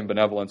love, put in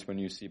benevolence. When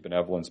you see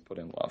benevolence, put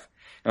in love.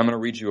 And I'm going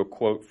to read you a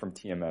quote from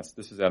TMS.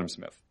 This is Adam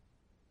Smith.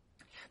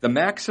 The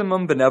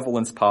maximum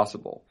benevolence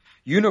possible,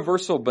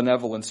 universal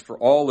benevolence for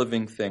all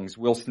living things,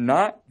 whilst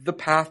not the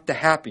path to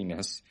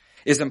happiness,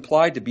 is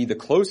implied to be the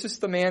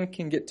closest the man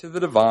can get to the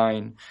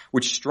divine,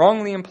 which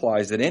strongly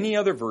implies that any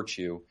other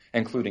virtue,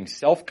 including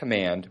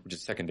self-command, which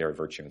is secondary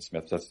virtue in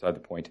Smith, that's beside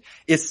the point,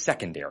 is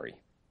secondary.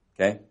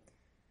 Okay?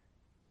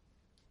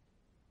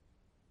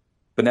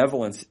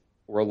 Benevolence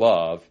or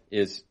love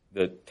is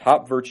the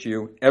top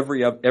virtue.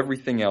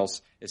 Everything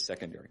else is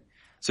secondary.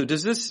 So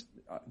does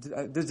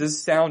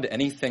this sound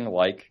anything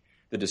like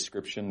the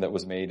description that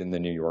was made in the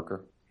New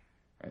Yorker?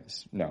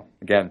 No.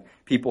 Again,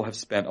 people have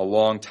spent a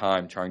long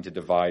time trying to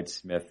divide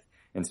Smith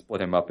and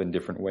split him up in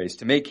different ways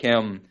to make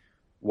him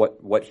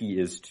what he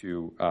is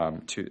to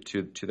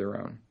their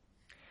own.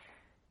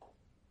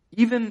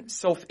 Even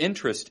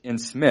self-interest in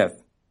Smith,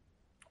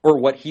 or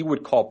what he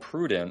would call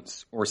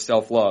prudence or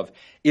self-love,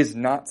 is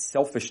not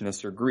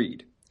selfishness or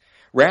greed.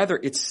 Rather,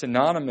 it's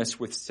synonymous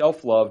with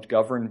self-interest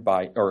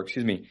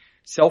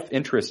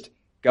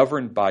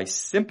governed by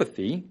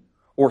sympathy,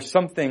 or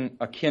something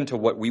akin to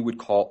what we would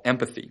call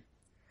empathy.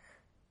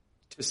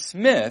 To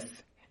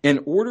Smith,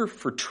 in order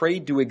for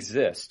trade to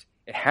exist,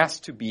 it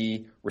has to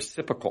be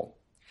reciprocal.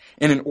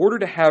 And in order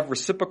to have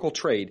reciprocal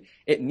trade,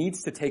 it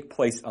needs to take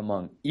place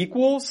among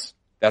equals.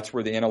 That's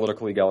where the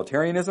analytical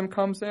egalitarianism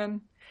comes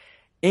in.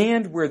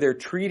 And where they're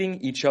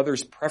treating each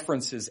other's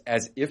preferences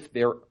as if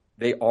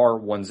they are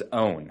one's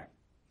own.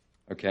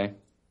 Okay?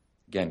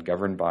 Again,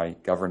 governed by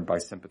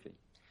sympathy.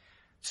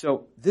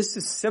 So this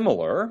is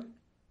similar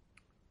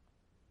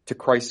to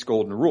Christ's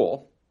golden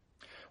rule,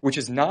 which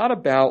is not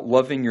about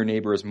loving your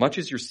neighbor as much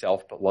as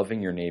yourself, but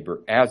loving your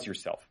neighbor as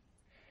yourself.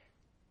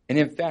 And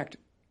in fact,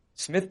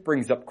 Smith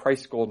brings up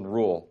Christ's golden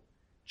rule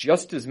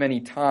just as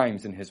many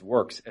times in his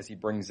works as he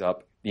brings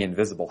up the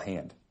invisible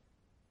hand.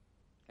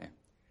 Okay.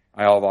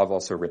 I've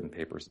also written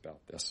papers about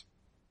this.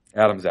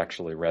 Adam's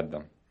actually read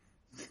them.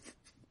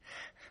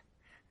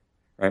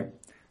 Right?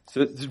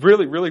 So it's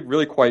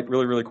really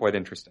quite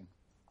interesting.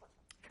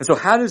 And so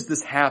how does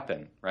this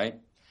happen, right?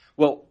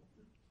 Well,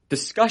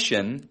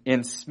 discussion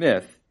in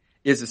Smith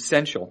is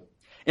essential.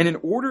 And in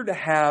order to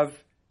have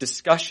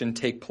discussion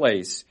take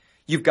place,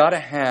 you've got to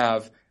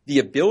have the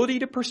ability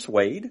to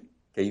persuade.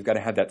 Okay, you've got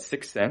to have that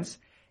sixth sense.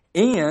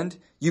 And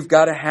you've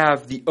got to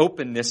have the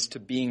openness to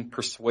being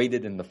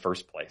persuaded in the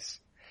first place.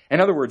 In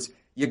other words,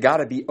 you got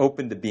to be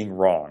open to being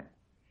wrong.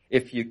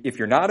 If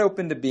you're not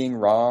open to being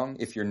wrong,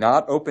 if you're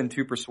not open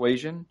to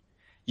persuasion,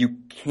 you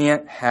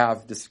can't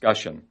have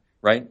discussion,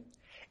 right?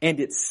 And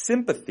it's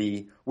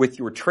sympathy with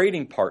your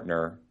trading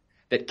partner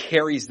that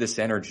carries this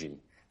energy,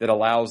 that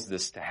allows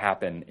this to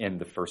happen in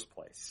the first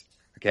place,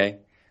 okay?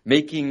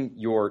 Making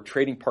your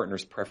trading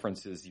partner's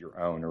preferences your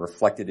own, or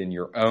reflected in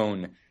your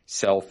own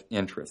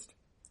self-interest.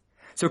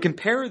 So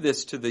compare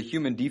this to the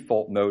human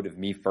default mode of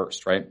me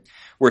first, right?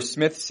 Where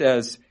Smith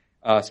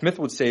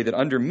would say that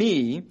under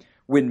me,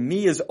 when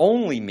me is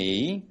only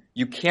me,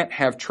 you can't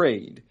have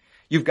trade.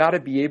 You've got to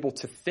be able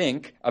to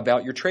think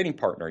about your trading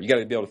partner. You got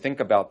to be able to think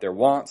about their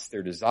wants,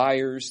 their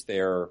desires,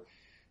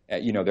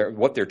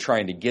 what they're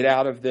trying to get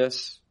out of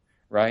this,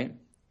 right?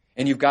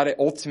 And you've got to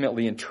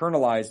ultimately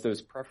internalize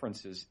those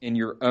preferences in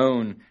your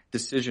own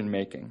decision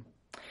making.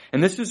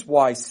 And this is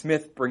why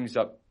Smith brings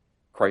up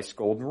Christ's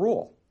golden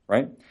rule,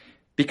 right?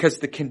 Because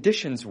the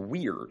condition's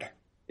weird.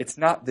 It's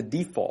not the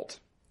default.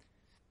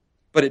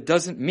 But it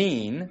doesn't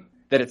mean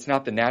that it's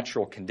not the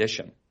natural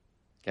condition.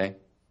 Okay?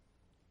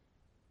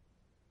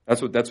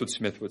 That's what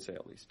Smith would say,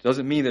 at least. It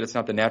doesn't mean that it's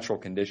not the natural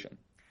condition.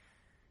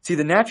 See,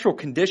 the natural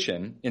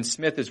condition in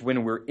Smith is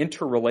when we're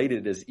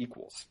interrelated as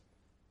equals.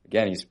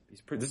 Again, this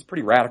is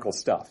pretty radical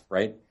stuff,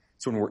 right?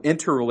 It's when we're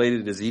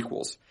interrelated as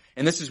equals.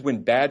 And this is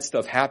when bad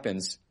stuff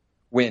happens,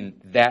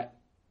 when that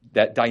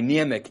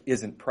dynamic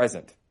isn't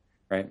present,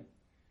 right?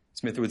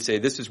 Smith would say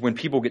this is when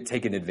people get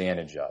taken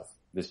advantage of.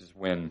 This is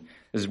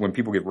when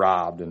people get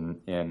robbed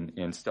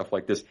and stuff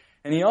like this.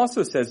 And he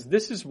also says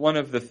this is one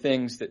of the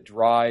things that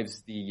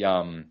drives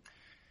the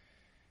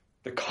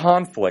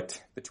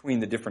conflict between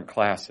the different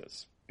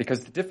classes,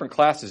 because the different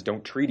classes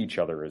don't treat each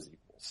other as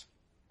equals,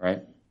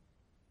 right?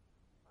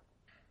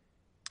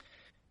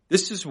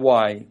 This is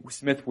why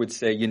Smith would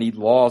say you need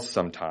laws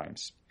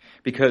sometimes,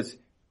 because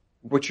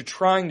what you're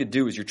trying to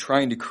do is you're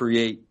trying to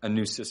create a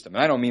new system.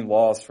 And I don't mean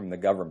laws from the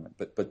government,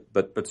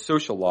 but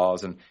social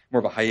laws in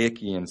more of a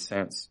Hayekian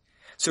sense.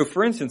 So,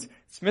 for instance,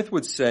 Smith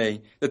would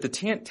say that the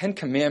Ten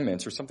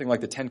Commandments, or something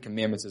like the Ten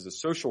Commandments, is a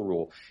social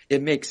rule.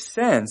 It makes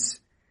sense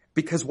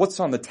because what's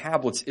on the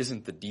tablets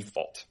isn't the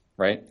default,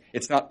 right?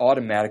 It's not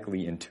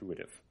automatically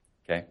intuitive,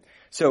 okay?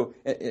 So,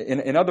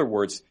 in other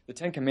words, the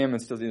Ten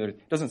Commandments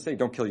doesn't say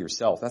don't kill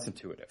yourself. That's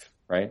intuitive,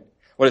 right?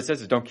 What it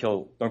says is don't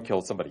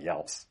kill somebody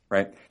else,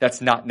 right?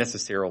 That's not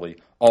necessarily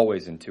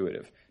always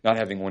intuitive. Not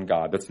having one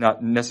God, that's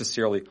not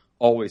necessarily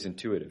always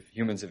intuitive.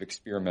 Humans have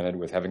experimented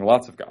with having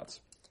lots of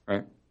gods,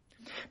 right?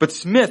 But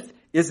Smith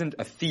isn't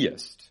a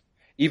theist,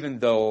 even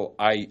though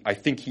I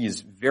think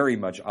he's very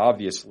much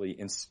obviously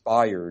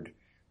inspired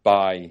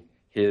by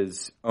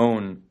his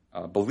own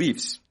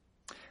beliefs.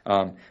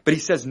 But he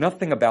says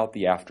nothing about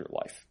the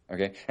afterlife,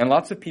 okay? And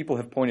lots of people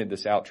have pointed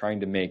this out,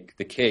 trying to make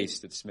the case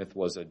that Smith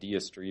was a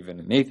deist or even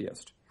an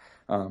atheist.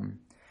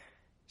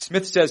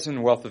 Smith says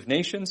in Wealth of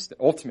Nations that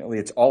ultimately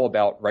it's all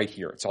about right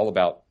here. It's all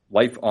about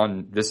life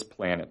on this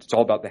planet. It's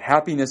all about the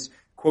happiness,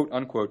 quote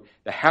unquote,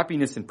 the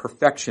happiness and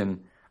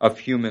perfection of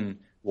human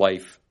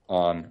life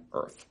on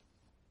earth.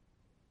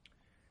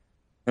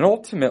 And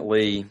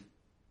ultimately,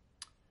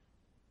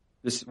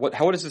 what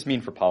does this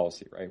mean for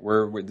policy, right?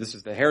 This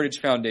is the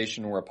Heritage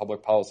Foundation. We're a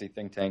public policy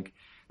think tank.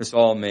 This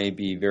all may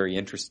be very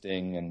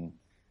interesting, and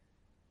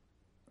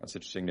that's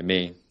interesting to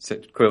me. It's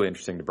clearly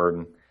interesting to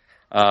Burden.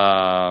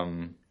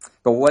 But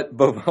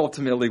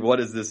ultimately, what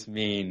does this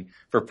mean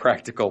for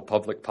practical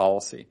public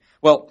policy?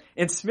 Well,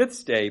 in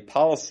Smith's day,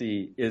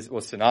 policy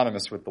was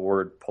synonymous with the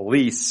word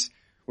police,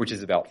 which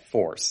is about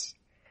force.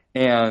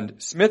 And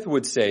Smith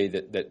would say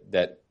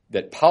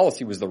that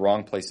policy was the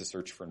wrong place to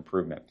search for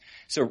improvement.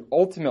 So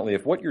ultimately,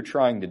 if what you're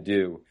trying to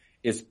do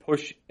is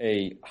push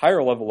a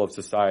higher level of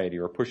society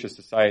or push a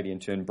society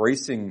into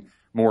embracing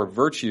more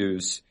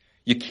virtues,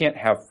 you can't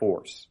have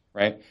force,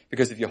 right?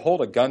 Because if you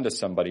hold a gun to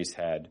somebody's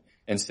head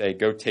and say,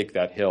 go take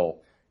that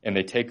hill, and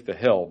they take the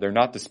hill, they're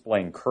not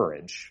displaying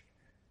courage,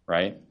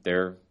 right?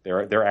 They're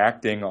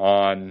acting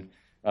on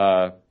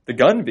the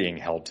gun being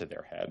held to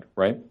their head,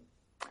 right?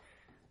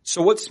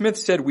 So what Smith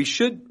said we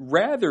should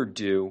rather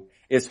do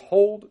is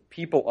hold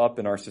people up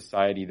in our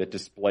society that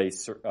display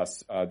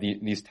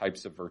these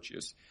types of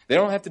virtues. They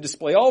don't have to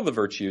display all the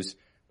virtues,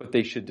 but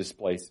they should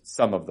display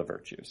some of the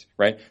virtues,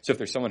 right? So if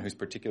there's someone who's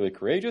particularly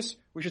courageous,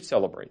 we should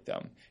celebrate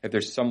them. If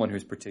there's someone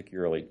who's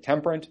particularly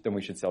temperate, then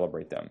we should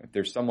celebrate them. If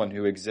there's someone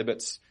who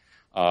exhibits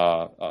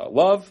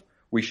love,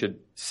 we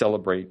should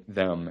celebrate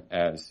them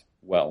as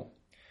well.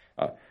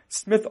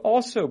 Smith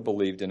also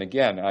believed, and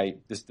again,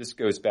 this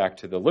goes back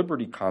to the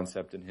liberty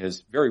concept and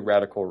his very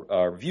radical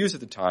views at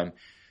the time,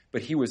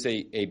 but he was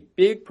a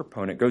big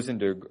proponent, goes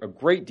into a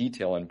great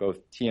detail in both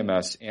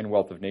TMS and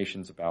Wealth of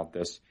Nations about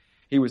this.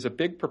 He was a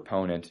big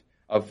proponent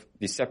of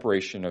the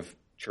separation of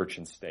church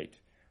and state,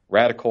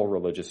 radical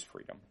religious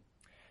freedom.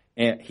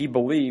 And he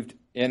believed,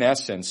 in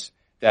essence,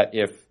 that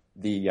if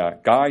the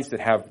guys that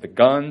have the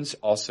guns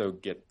also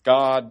get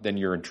God, then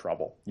you're in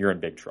trouble. You're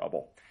in big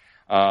trouble.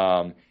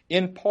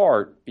 In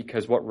part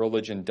because what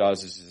religion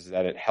does is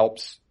that it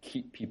helps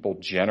keep people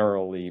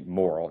generally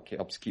moral. It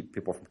helps keep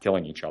people from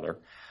killing each other.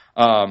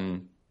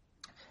 And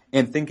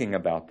thinking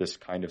about this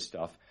kind of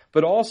stuff.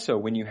 But also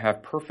when you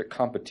have perfect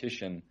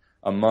competition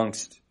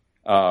amongst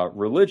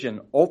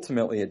religion,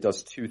 ultimately it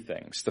does two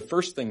things. The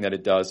first thing that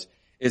it does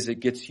is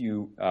it gets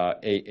you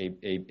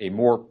a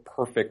more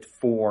perfect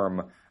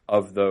form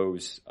of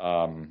those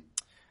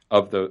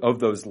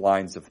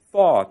lines of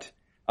thought,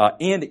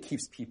 and it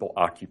keeps people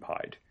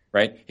occupied.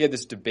 Right? He had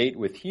this debate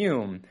with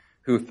Hume,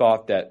 who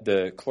thought that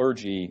the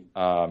clergy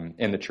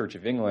in the Church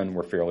of England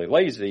were fairly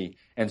lazy,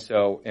 and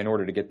so in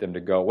order to get them to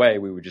go away,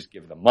 we would just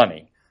give them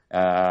money,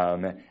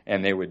 and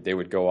they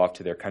would go off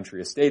to their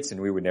country estates,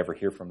 and we would never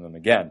hear from them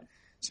again.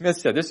 Smith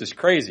said, "This is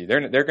crazy.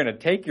 They're going to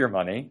take your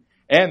money,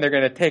 and they're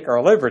going to take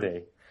our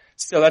liberty."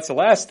 So that's the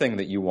last thing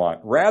that you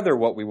want. Rather,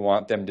 what we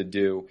want them to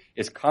do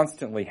is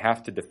constantly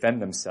have to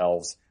defend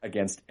themselves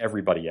against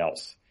everybody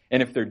else,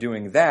 and if they're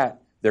doing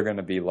that, they're going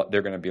to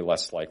be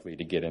less likely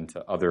to get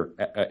into other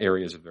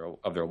areas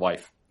of their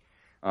life.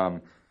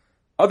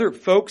 Other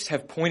folks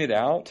have pointed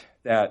out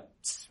that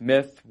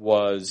Smith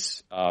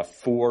was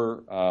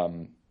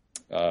for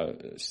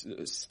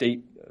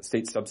state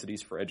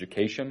subsidies for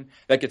education.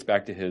 That gets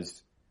back to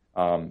his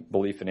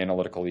belief in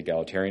analytical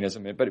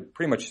egalitarianism, but it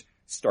pretty much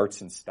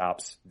starts and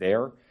stops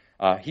there.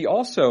 He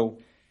also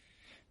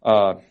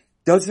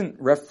doesn't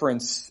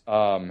reference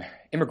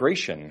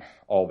immigration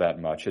all that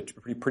much. It's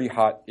a pretty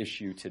hot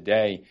issue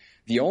today.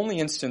 The only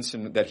instance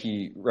that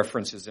he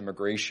references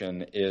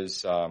immigration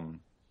is at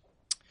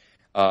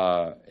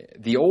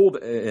the old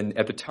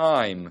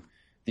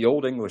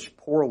English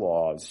poor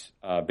laws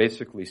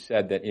basically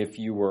said that if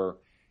you were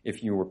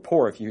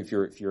poor, if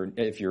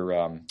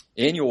your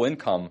annual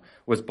income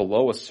was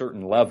below a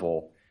certain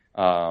level,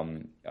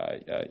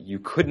 you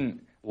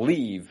couldn't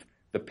leave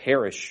the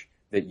parish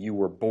that you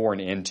were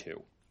born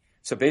into.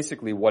 So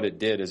basically what it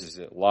did is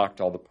it locked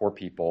all the poor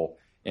people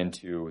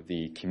into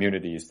the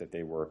communities that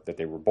they were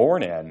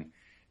born in,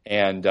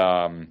 and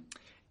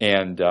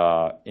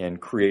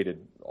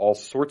created all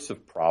sorts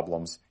of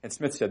problems. And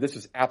Smith said this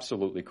is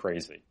absolutely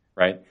crazy,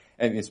 right?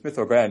 And Smith,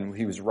 again,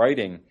 he was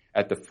writing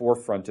at the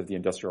forefront of the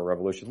Industrial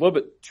Revolution, a little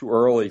bit too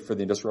early for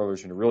the Industrial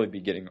Revolution to really be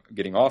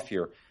getting off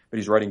here, but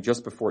he's writing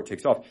just before it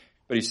takes off.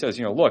 But he says,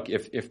 look,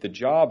 if the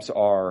jobs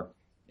are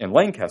in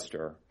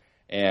Lancaster,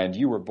 and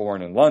you were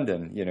born in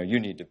London, you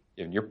need to,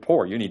 and you're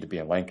poor, you need to be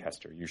in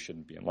Lancaster. You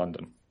shouldn't be in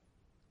London.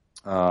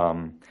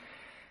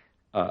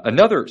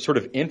 Another sort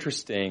of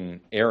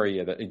interesting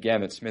area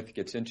that Smith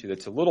gets into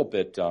that's a little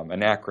bit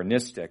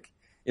anachronistic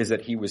is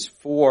that he was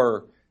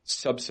for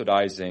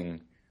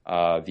subsidizing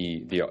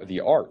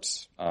the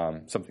arts,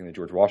 something that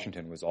George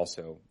Washington was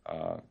also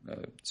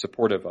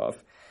supportive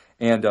of.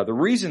 And the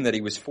reason that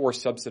he was for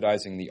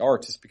subsidizing the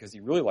arts is because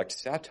he really liked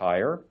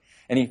satire,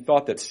 and he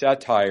thought that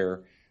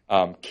satire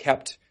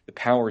kept the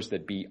powers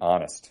that be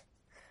honest.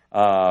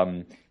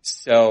 So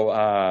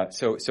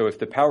if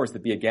the powers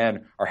that be,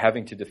 again, are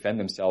having to defend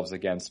themselves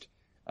against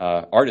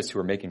artists who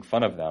are making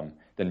fun of them,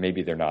 then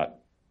maybe they're not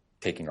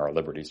taking our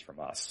liberties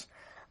from us.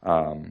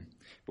 But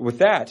with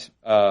that,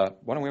 why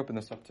don't we open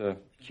this up to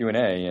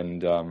Q&A?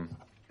 And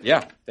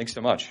thanks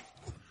so much.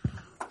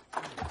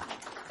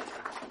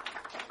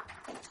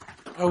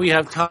 We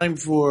have time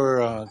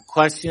for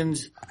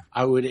questions.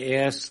 I would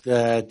ask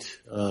that,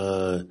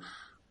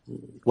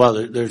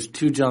 there's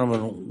two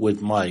gentlemen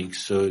with mics,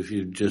 so if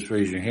you just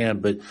raise your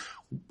hand. But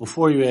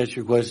before you ask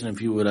your question,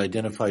 if you would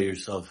identify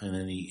yourself and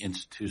any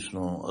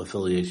institutional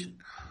affiliation.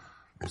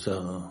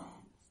 So,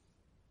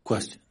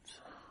 questions.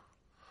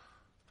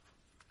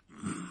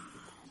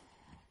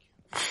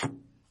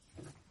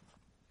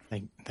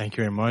 Thank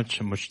you very much.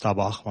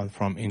 Mujtaba Ahmad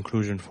from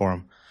Inclusion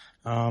Forum.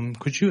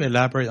 Could you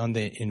elaborate on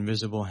the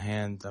invisible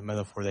hand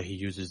metaphor that he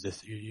uses?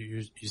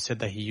 You said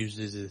that he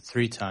uses it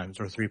 3 times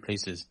or 3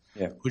 places.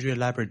 Yeah. Could you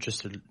elaborate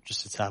just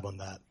a tab on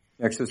that?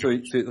 Yeah, so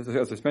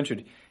as I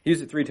mentioned, he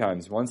used it 3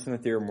 times. Once in the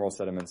Theory of Moral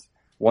Sentiments,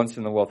 once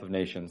in The Wealth of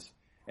Nations,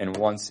 and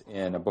once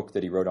in a book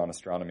that he wrote on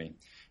astronomy.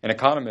 And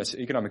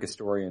economic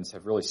historians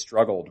have really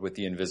struggled with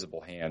the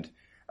invisible hand,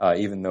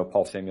 even though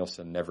Paul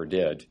Samuelson never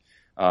did.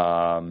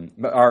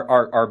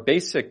 Our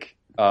basic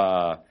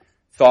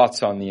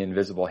thoughts on the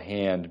invisible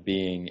hand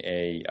being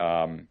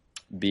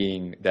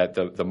that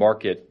the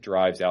market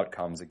drives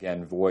outcomes,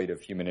 again, void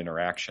of human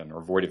interaction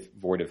or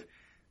void of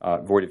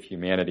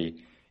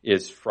humanity,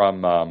 seems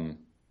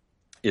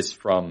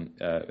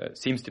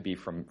to be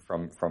from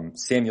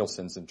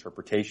Samuelson's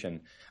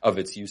interpretation of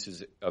its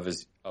usage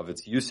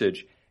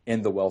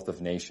in The Wealth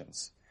of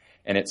Nations.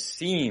 And it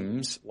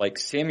seems like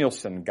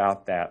Samuelson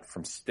got that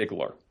from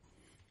Stigler.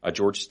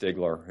 George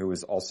Stigler, who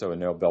was also a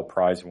Nobel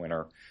Prize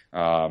winner,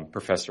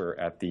 professor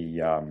at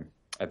the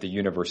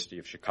University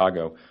of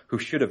Chicago, who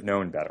should have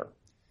known better,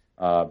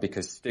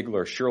 because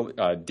Stigler surely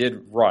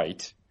did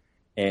write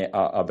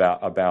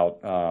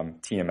about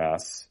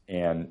TMS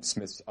and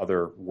Smith's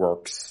other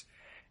works,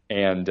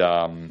 and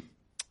so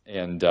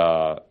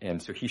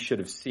he should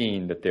have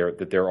seen that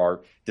there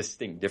are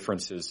distinct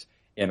differences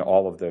in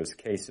all of those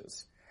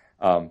cases.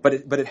 But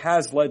it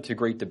has led to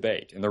great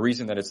debate, and the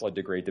reason that it's led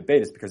to great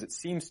debate is because it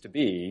seems to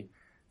be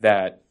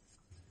that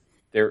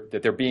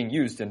they're being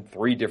used in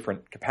 3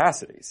 different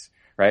capacities,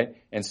 right?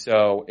 And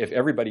so if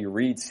everybody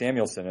reads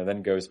Samuelson and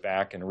then goes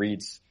back and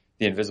reads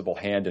The Invisible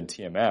Hand in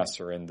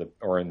TMS or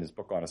in this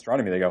book on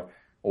astronomy, they go,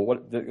 well,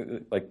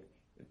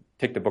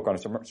 take the book on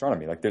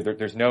astronomy. Like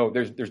there's no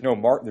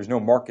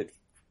market,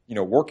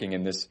 working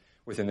in this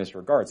within this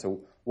regard.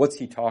 So what's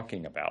he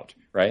talking about,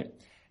 right?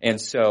 And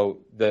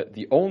so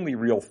the only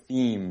real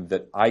theme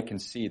that I can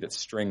see that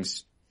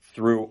strings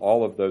through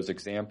all of those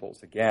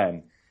examples,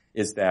 again,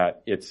 is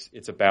that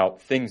it's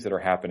about things that are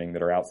happening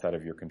that are outside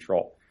of your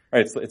control.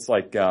 Right? It's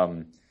like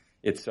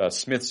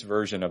Smith's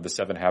version of the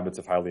 7 Habits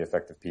of Highly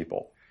Effective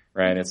People.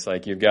 Right? It's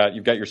like you've got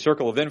your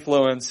circle of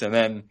influence, and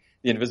then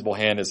the invisible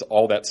hand is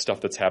all that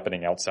stuff that's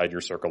happening outside your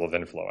circle of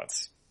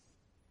influence.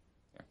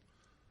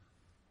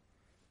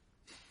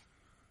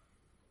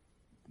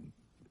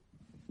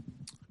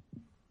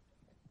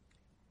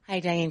 Hi,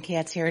 Diane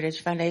Katz,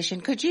 Heritage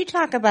Foundation. Could you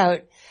talk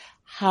about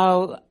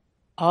how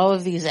all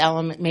of these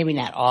elements, maybe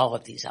not all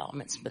of these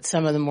elements, but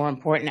some of the more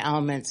important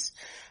elements,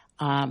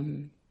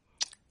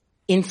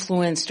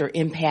 influenced or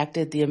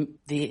impacted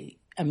the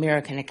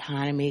American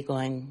economy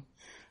going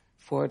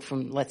forward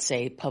from, let's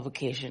say,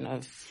 publication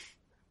of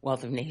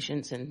Wealth of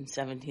Nations in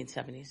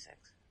 1776?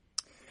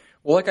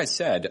 Well, like I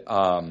said,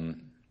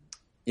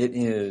 it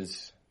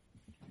is...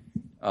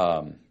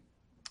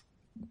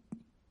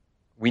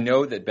 we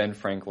know that Ben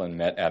Franklin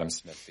met Adam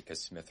Smith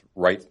because Smith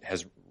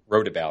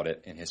wrote about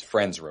it, and his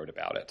friends wrote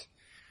about it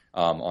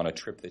on a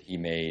trip that he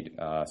made.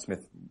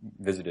 Smith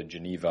visited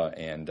Geneva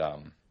and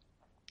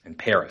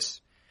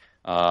Paris.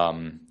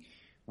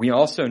 We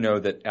also know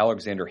that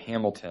Alexander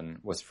Hamilton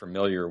was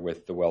familiar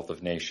with The Wealth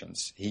of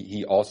Nations.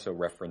 He also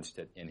referenced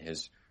it in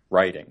his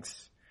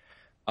writings.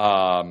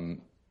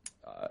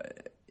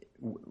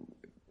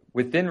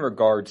 Within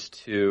regards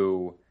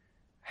to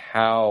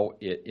how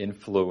it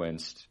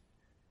influenced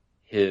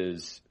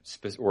his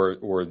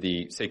or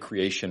the say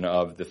creation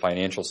of the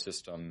financial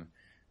system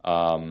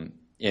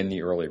in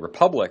the early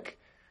republic,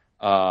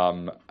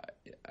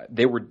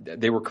 they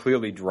were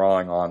clearly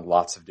drawing on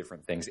lots of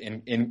different things,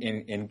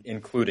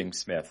 including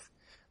Smith,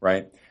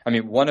 right? I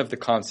mean, one of the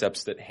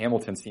concepts that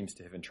Hamilton seems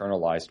to have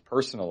internalized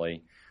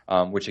personally,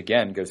 which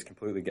again goes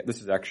completely.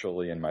 This is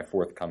actually in my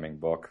forthcoming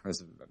book.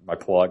 This is my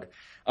plug.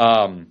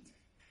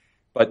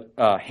 But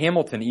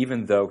Hamilton,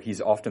 even though he's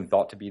often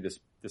thought to be this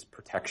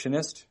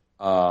protectionist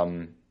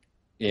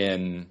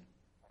in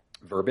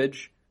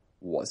verbiage,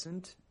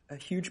 wasn't a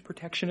huge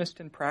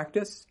protectionist in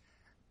practice,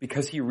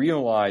 because he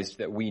realized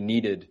that we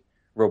needed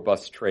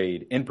robust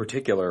trade, in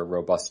particular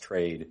robust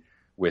trade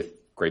with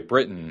Great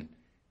Britain,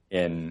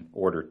 in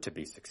order to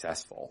be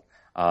successful.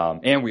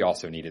 And we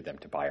also needed them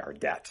to buy our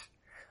debt.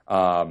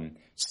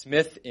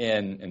 Smith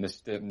and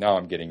this, now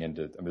I'm getting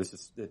into,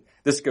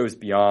 this goes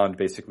beyond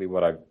basically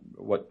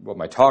what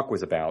my talk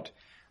was about.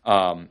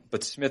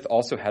 But Smith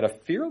also had a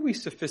fairly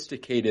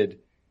sophisticated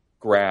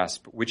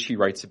grasp, which he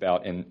writes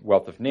about in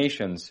Wealth of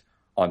Nations,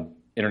 on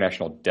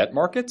international debt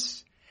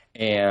markets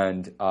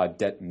and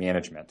debt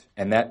management.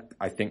 And that,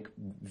 I think,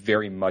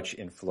 very much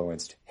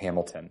influenced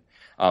Hamilton.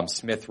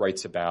 Smith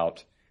writes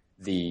about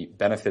the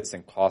benefits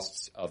and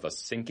costs of a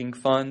sinking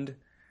fund,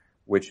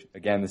 which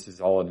again, this is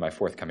all in my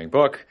forthcoming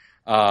book,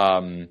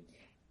 and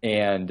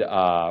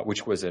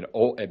which was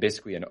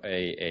basically an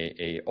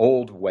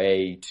old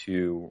way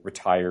to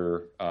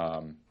retire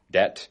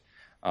debt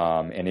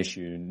and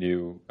issue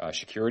new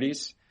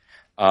securities.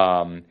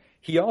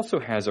 He also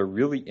has a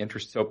really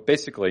interesting. So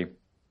basically,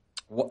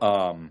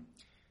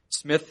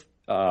 Smith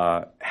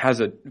has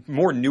a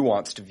more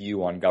nuanced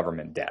view on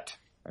government debt.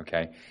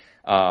 Okay,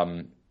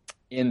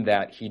 in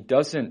that he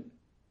doesn't.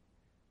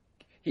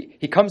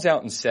 He comes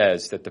out and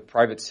says that the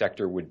private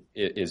sector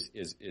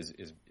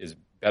is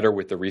better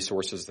with the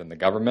resources than the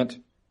government,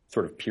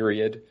 sort of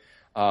period.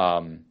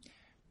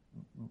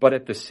 But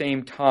at the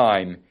same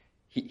time,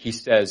 he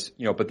says,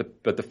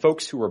 but the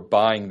folks who are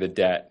buying the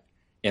debt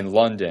in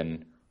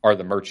London are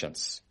the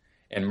merchants,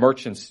 and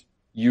merchants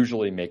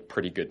usually make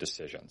pretty good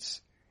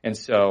decisions. And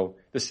so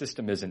the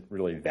system isn't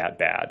really that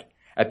bad.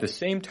 At the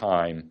same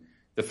time,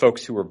 the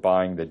folks who are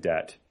buying the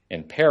debt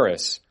in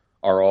Paris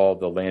are all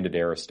the landed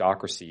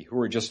aristocracy who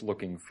are just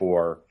looking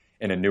for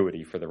an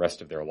annuity for the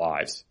rest of their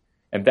lives.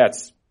 And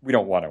we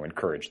don't want to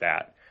encourage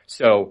that.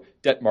 So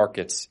debt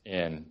markets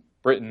in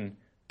Britain,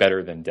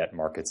 better than debt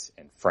markets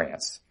in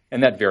France.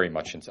 And that very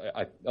much,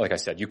 like I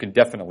said, you can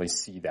definitely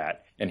see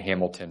that in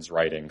Hamilton's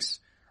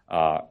writings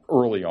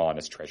early on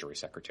as Treasury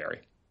Secretary.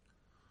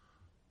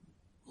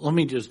 Let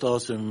me just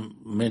also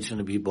mention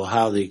to people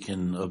how they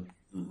can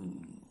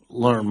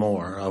learn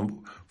more.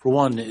 For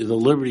one, the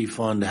Liberty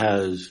Fund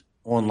has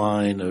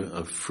online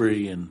a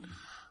free and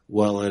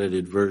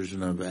well-edited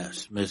version of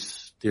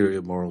Smith's Theory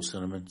of Moral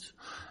Sentiments.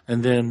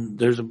 And then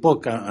there's a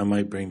book I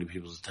might bring to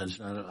people's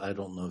attention. I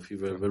don't know if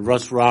you've read it, but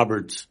Russ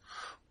Roberts'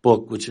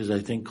 book, which is, I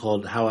think,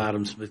 called How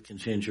Adam Smith Can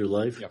Change Your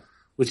Life,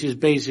 which is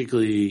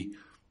basically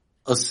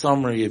a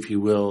summary, if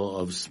you will,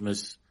 of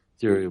Smith's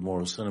Theory of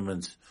Moral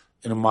Sentiments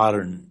in a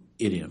modern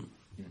idiom.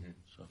 Mm-hmm.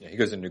 So. Yeah, he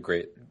goes into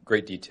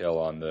great detail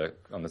on the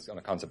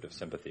concept of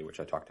sympathy, which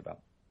I talked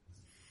about.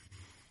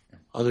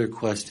 Other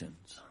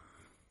questions?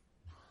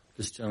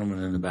 This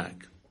gentleman in the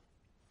back.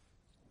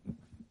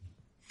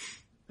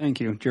 Thank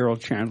you, Gerald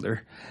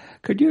Chandler.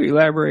 Could you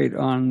elaborate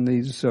on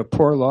these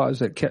poor laws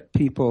that kept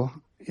people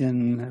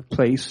in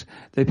place?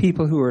 The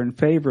people who were in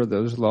favor of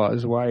those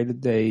laws, why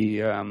did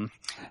they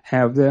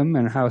have them,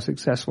 and how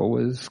successful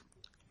was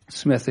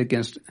Smith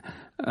against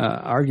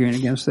arguing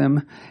against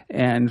them?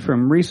 And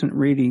from recent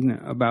reading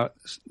about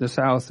the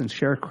South and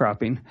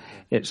sharecropping,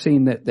 it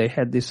seemed that they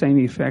had the same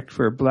effect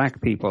for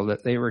black people,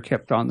 that they were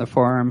kept on the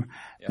farm,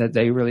 that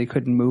they really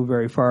couldn't move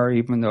very far,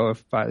 even though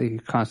if by the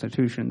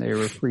Constitution they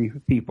were free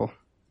people.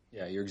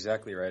 Yeah, you're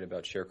exactly right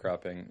about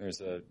sharecropping.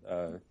 There's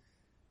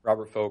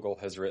Robert Fogel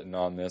has written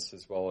on this,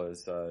 as well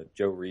as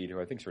Joe Reed, who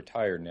I think is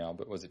retired now,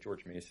 but was at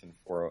George Mason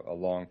for a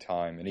long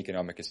time, an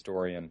economic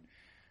historian,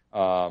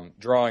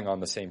 drawing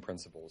on the same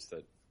principles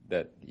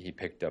that he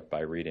picked up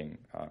by reading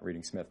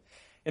Smith.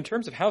 In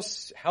terms of how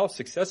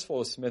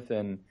successful is Smith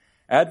in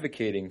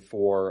advocating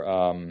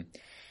for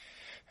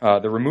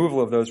the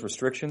removal of those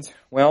restrictions,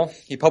 well,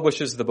 he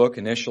publishes the book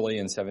initially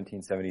in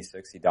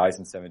 1776. He dies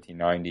in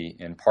 1790,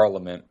 and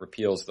Parliament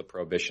repeals the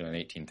prohibition in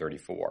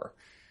 1834.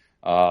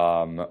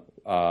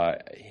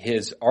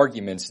 His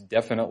arguments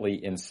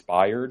definitely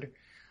inspired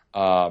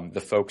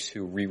the folks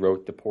who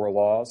rewrote the Poor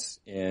Laws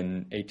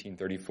in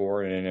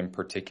 1834, and in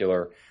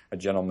particular a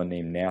gentleman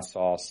named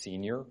Nassau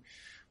Sr.,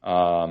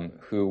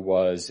 who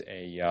was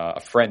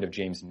a friend of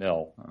James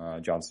Mill,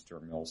 John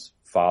Stuart Mill's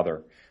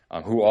father,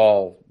 who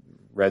all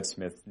read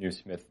Smith, knew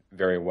Smith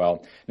very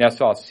well.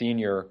 Nassau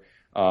Sr.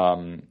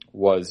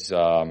 Was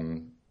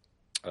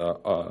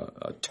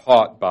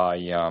taught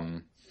by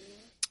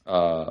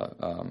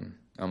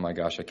oh my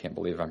gosh, I can't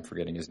believe I'm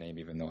forgetting his name,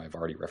 even though I've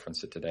already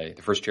referenced it today.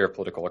 The first chair of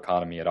political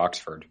economy at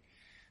Oxford,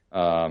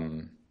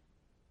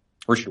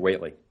 Richard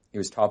Whately. He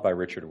was taught by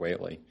Richard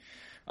Whately.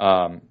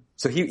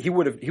 So he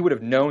would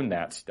have known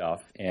that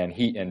stuff, and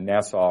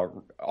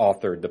Nassau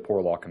authored the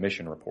Poor Law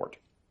Commission report.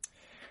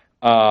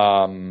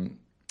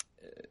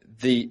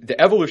 The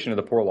evolution of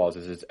the Poor Laws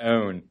is its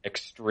own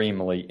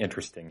extremely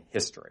interesting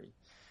history.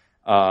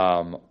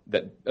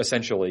 That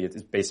essentially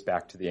is based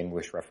back to the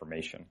English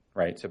Reformation,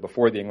 right? So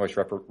before the English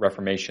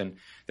Reformation,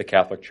 the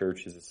Catholic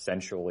Church is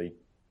essentially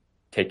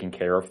taking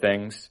care of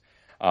things.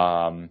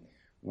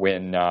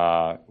 When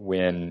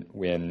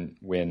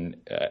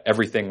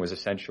everything was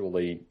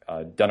essentially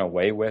done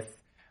away with,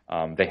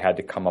 they had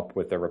to come up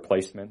with a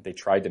replacement. They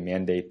tried to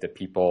mandate that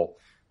people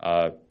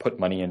put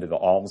money into the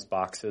alms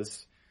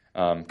boxes,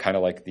 kind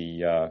of like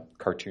the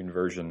cartoon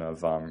version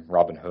of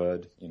Robin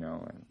Hood,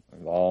 and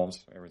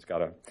alms. Everyone's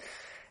got a,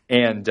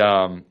 and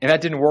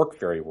that didn't work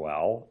very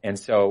well. And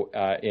so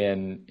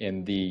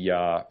in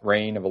the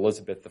reign of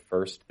Elizabeth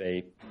I,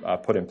 they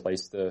put in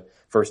place the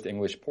first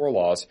English Poor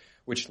Laws,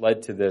 which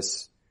led to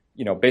this,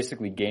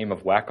 basically game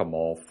of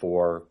whack-a-mole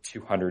for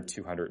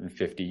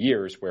 250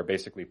 years, where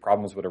basically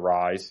problems would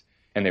arise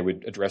and they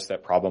would address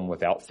that problem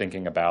without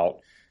thinking about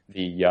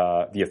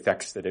the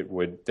effects that it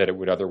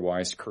would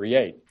otherwise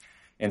create.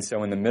 And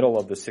so in the middle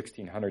of the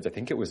 1600s, I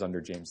think it was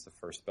under James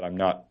I, but I'm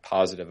not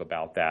positive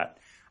about that,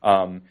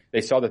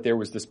 They saw that there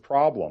was this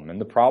problem, and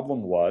the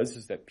problem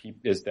is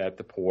that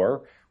the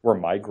poor were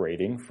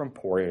migrating from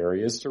poor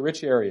areas to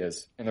rich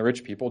areas, and the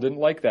rich people didn't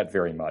like that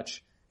very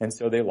much, and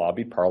so they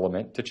lobbied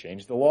Parliament to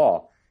change the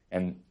law.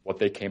 And what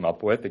they came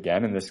up with,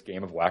 again, in this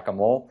game of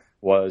whack-a-mole,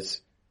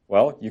 was,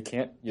 well, you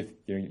can't,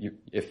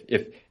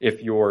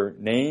 if your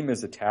name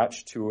is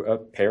attached to a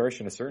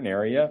parish in a certain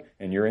area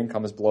and your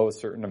income is below a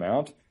certain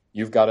amount,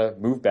 you've got to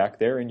move back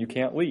there and you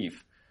can't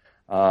leave.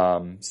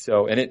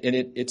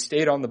 It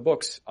stayed on the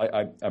books.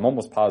 I'm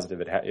almost positive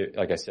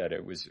like I said,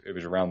 it was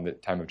around the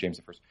time of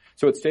James I.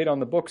 So it stayed on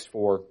the books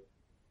for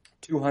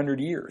 200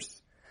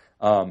 years.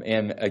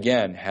 And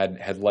again,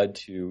 had led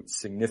to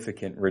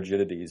significant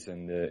rigidities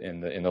in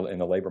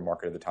the labor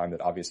market at the time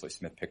that obviously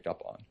Smith picked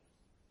up on.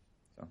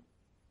 So.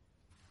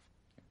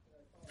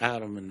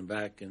 Adam in the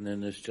back, and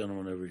then this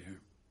gentleman over here.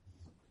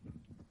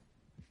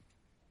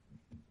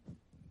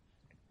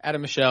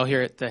 Adam Michelle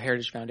here at the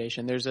Heritage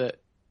Foundation. There's a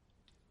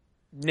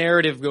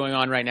narrative going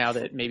on right now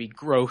that maybe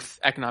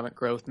economic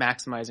growth,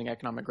 maximizing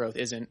economic growth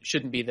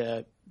shouldn't be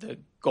the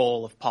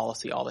goal of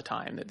policy all the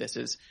time. That this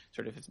is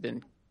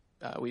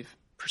we've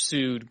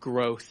pursued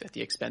growth at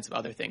the expense of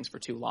other things for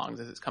too long,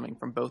 as it's coming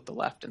from both the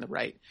left and the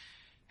right.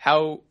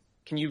 How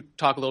can you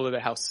talk a little bit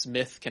about how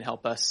Smith can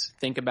help us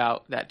think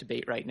about that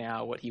debate right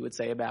now, what he would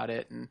say about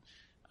it, and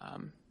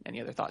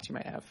any other thoughts you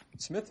might have?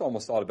 Smith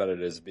almost thought about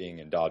it as being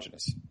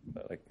endogenous,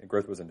 like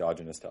growth was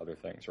endogenous to other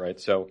things, right?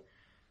 So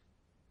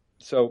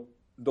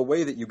the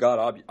way that you got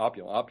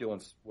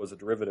opulence was a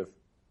derivative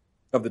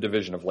of the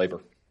division of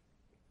labor,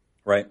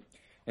 right?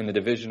 And the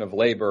division of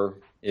labor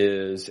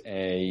is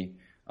a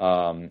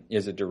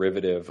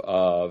derivative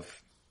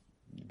of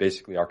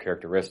basically our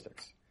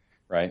characteristics,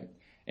 right?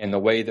 And the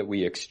way that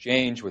we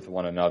exchange with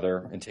one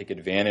another and take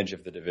advantage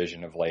of the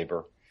division of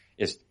labor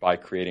is by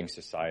creating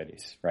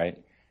societies, right?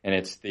 And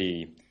it's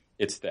the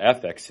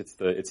ethics, it's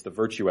the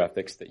virtue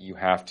ethics that you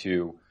have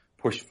to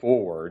push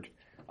forward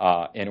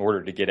in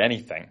order to get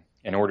anything,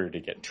 in order to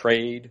get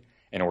trade,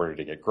 in order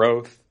to get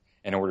growth,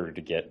 in order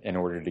to get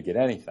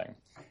anything.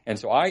 And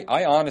so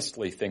I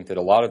honestly think that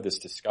a lot of this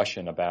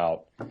discussion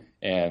about,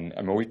 and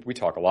I mean we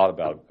talk a lot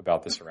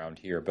about this around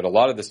here, but a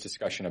lot of this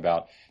discussion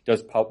about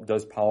does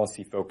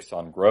policy focus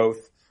on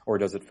growth or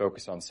does it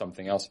focus on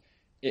something else,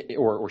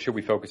 or should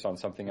we focus on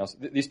something else?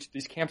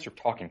 These camps are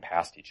talking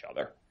past each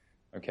other.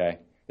 Okay,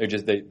 they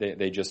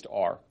just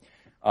are.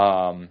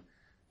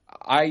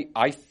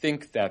 I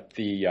think that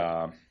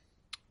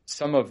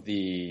some of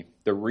the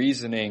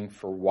reasoning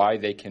for why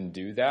they can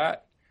do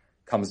that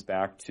comes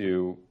back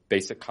to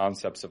basic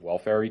concepts of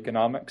welfare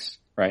economics,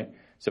 right?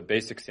 So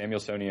basic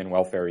Samuelsonian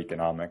welfare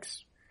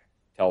economics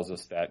tells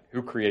us that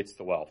who creates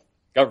the wealth?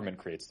 Government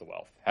creates the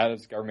wealth. How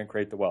does government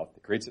create the wealth?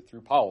 It creates it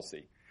through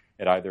policy.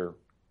 It either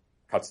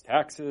cuts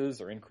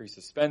taxes or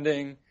increases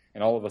spending,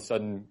 and all of a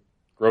sudden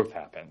growth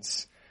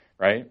happens,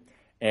 right?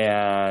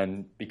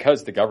 And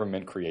because the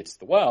government creates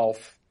the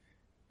wealth,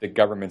 the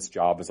government's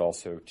job is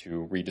also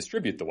to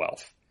redistribute the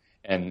wealth.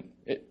 And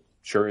it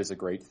sure is a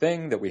great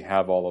thing that we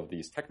have all of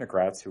these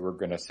technocrats who are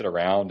going to sit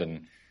around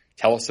and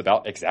tell us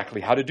about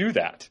exactly how to do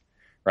that,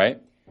 right?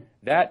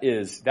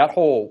 That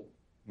whole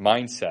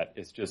mindset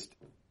is just,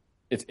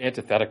 it's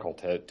antithetical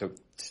to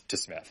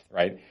Smith,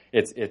 right?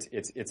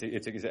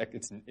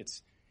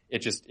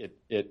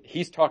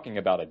 He's talking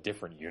about a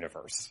different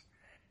universe.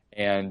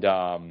 And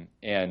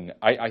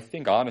I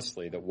think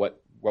honestly that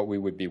what we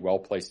would be well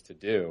placed to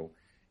do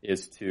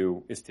is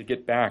to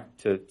get back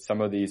to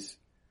some of these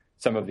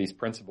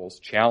principles,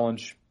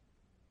 challenge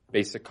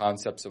basic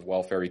concepts of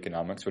welfare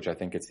economics, which I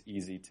think it's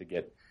easy to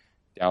get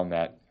down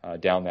that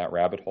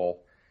rabbit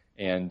hole,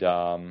 and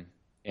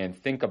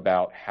think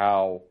about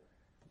how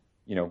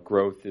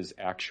growth is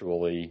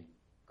actually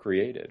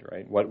created,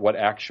 right? What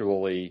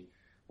actually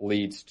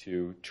leads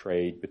to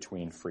trade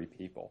between free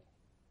people,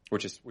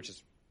 which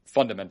is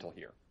fundamental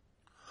here.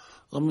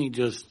 Let me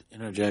just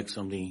interject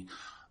something.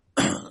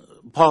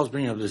 Paul's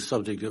bringing up this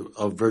subject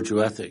of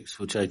virtue ethics,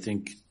 which I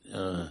think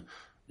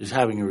is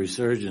having a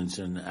resurgence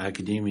in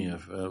academia,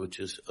 which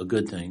is a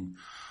good thing.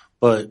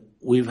 But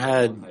we've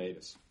had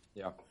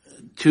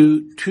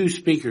two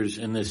speakers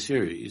in this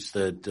series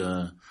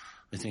that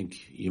I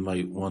think you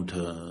might want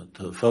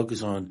to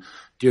focus on.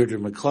 Deirdre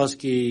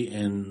McCluskey,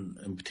 and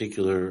in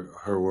particular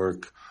her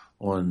work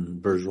on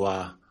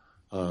bourgeois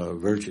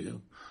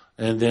virtue.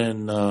 And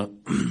then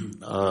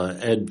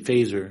Ed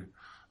Fazer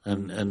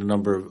and a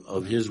number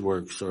of his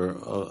works, or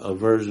a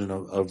version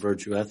of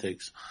virtue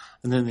ethics.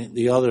 And then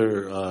the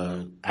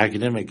other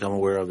academic I'm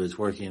aware of is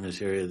working in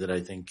this area that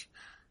I think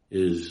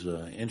is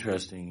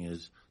interesting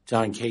is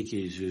John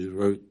Kakes, who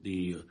wrote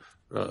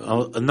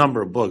a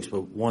number of books,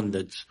 but one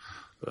that's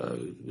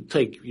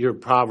take your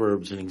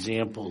Proverbs and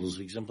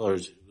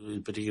exemplars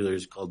in particular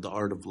is called The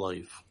Art of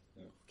Life.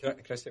 Can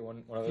I say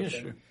one other thing?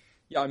 Sure.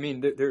 Yeah, I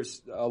mean,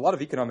 there's a lot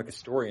of economic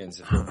historians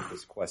have looked at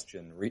this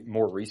question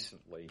more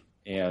recently,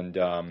 and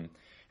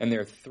there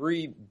are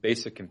three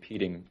basic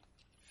competing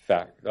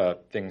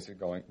things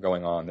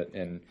going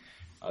on.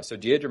 So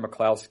Deirdre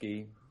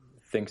McCluskey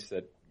thinks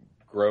that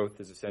growth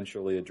is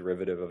essentially a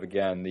derivative of,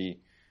 again, the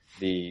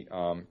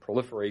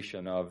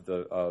proliferation of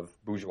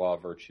bourgeois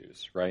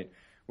virtues, right?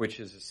 Which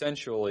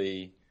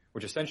essentially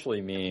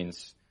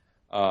means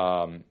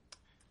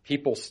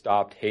people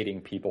stopped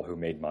hating people who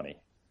made money.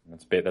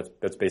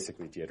 That's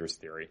basically Deirdre's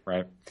theory,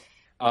 right?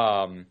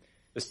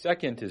 The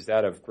second is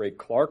that of Greg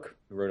Clark,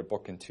 who wrote a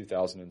book in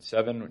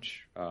 2007,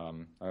 which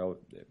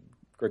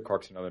Greg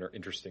Clark's another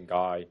interesting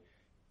guy.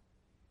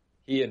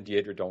 He and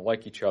Deirdre don't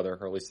like each other,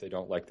 or at least they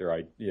don't like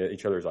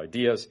each other's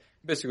ideas.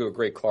 Basically, what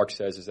Greg Clark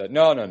says is that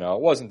no,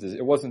 it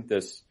wasn't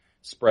this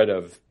spread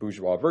of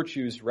bourgeois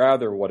virtues.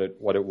 Rather, what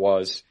it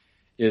was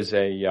is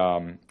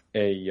a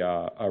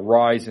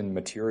rise in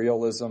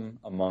materialism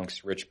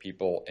amongst rich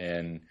people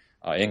in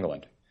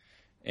England.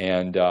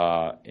 And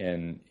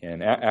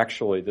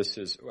actually, this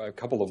is a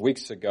couple of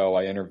weeks ago,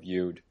 I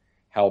interviewed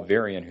Hal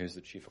Varian, who's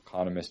the chief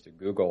economist at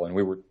Google, and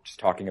we were just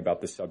talking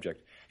about this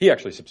subject. He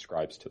actually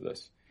subscribes to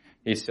this.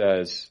 He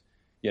says,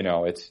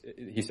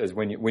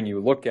 when you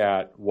look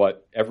at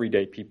what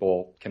everyday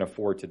people can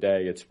afford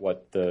today, it's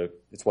what the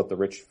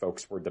rich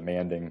folks were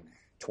demanding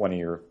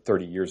 20 or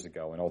 30 years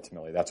ago, and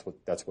ultimately that's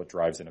what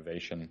drives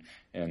innovation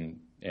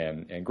and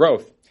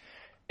growth.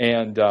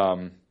 And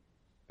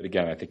but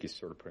again, I think he's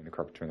sort of putting the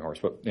cart between the horse.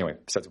 But anyway,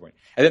 besides the point.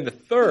 And then the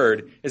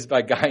third is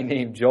by a guy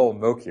named Joel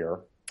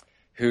Mokyr,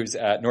 who's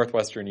at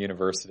Northwestern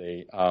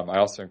University. I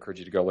also encourage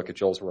you to go look at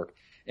Joel's work.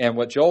 And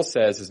what Joel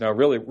says is, no,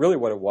 really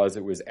what it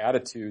was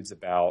attitudes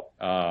about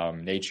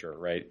nature,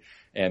 right?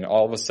 And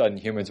all of a sudden,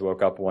 humans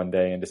woke up one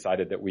day and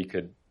decided that we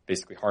could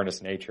basically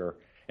harness nature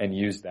and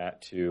use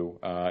that to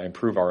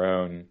improve our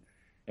own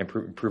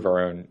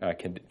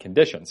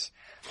conditions.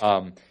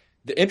 The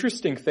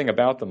interesting thing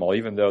about them all,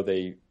 even though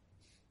they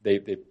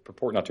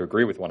purport not to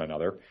agree with one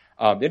another,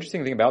 the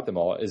interesting thing about them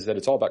all is that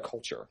it's all about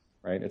culture,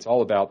 right? It's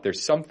all about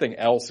there's something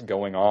else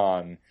going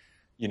on,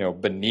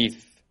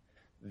 beneath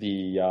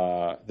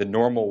the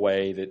normal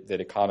way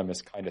that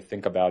economists kind of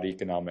think about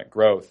economic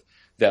growth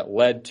that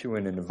led to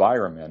an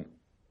environment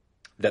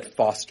that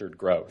fostered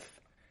growth,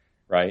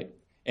 right?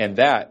 And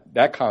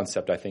that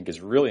concept, I think,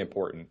 is really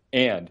important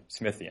and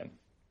Smithian,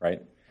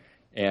 right?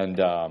 And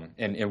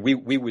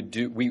we would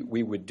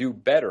do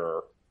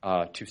better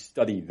to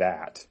study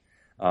that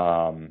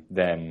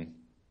than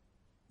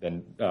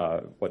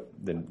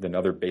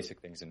other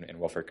basic things in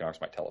welfare economics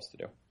might tell us to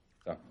do.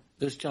 So.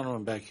 This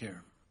gentleman back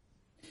here.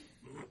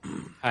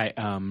 Hi,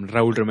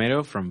 Raul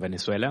Romero from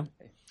Venezuela.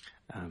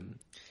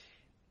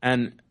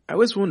 And I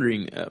was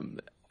wondering,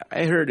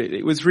 I heard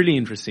it was really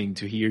interesting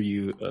to hear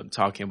you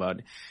talking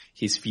about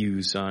his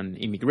views on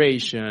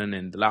immigration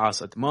and the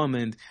laws at the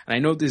moment. And I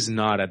know this is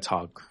not a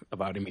talk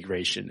about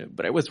immigration,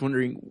 but I was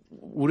wondering,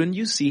 wouldn't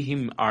you see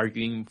him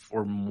arguing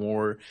for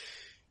more,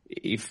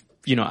 if,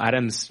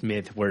 Adam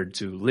Smith were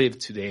to live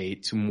today,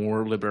 to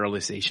more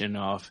liberalization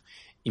of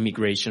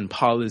immigration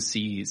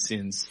policy,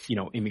 since,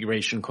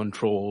 immigration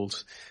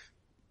controls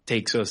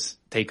take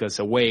us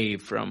away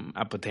from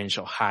a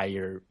potential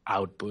higher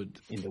output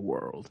in the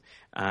world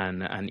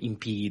and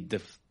impede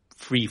the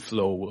free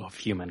flow of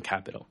human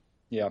capital?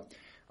 Yeah.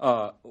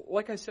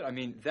 Like I said,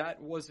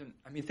 that wasn't,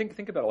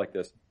 think about it like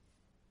this.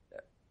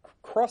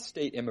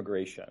 Cross-state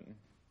immigration,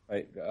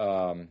 right?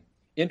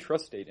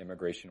 Intrastate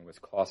immigration was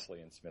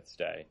costly in Smith's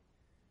day.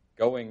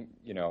 Going,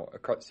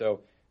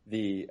 so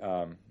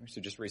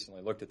just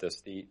recently looked at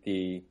this.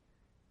 The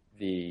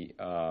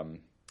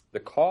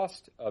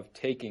cost of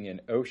taking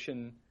an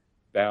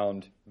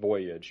ocean-bound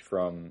voyage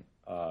from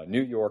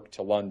New York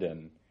to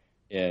London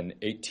in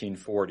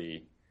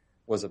 1840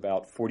 was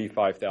about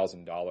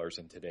 $45,000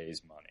 in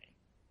today's money.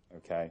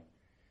 Okay,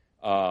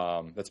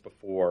 that's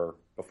before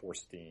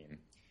steam,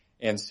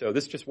 and so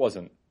this just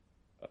wasn't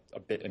a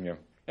bit.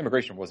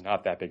 Immigration was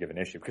not that big of an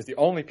issue because the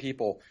only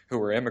people who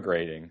were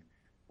immigrating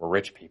were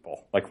rich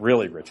people, like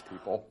really rich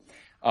people.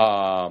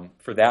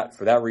 For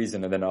that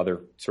reason, and then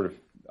other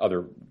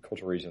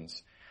cultural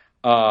reasons.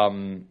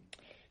 But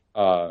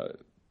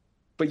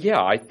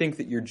yeah, I think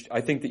that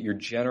you're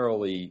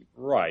generally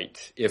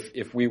right.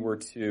 If we were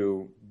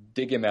to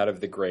dig him out of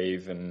the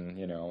grave and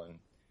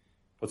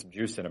put some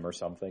juice in him or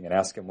something and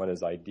ask him what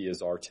his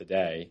ideas are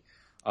today,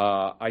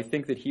 I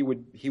think that he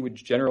would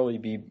generally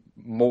be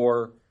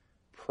more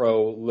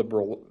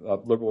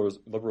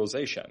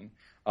pro-liberalization,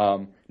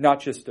 not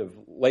just of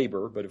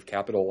labor, but of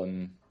capital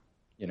and,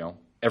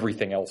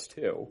 everything else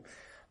too.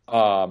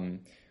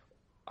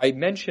 I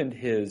mentioned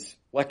his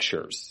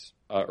lectures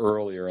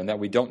earlier and that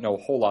we don't know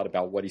a whole lot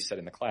about what he said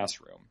in the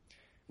classroom.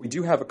 We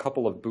do have a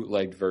couple of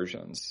bootlegged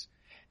versions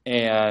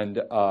and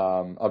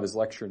of his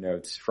lecture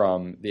notes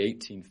from the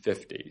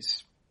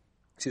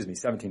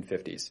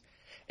 1750s.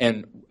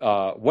 And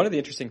one of the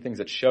interesting things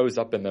that shows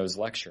up in those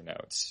lecture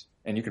notes,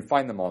 and you can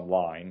find them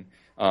online,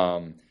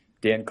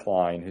 Dan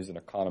Klein, who's an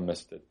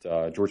economist at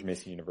George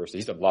Mason University,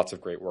 he's done lots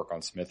of great work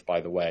on Smith,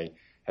 by the way,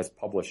 has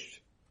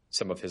published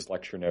some of his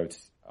lecture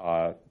notes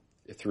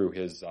through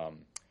his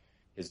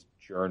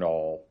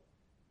journal.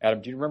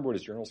 Adam, do you remember what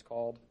his journal's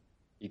called?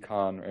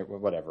 Econ,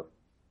 whatever.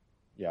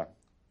 Yeah.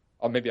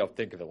 Maybe I'll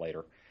think of it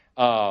later.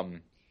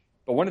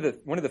 But But one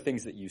of the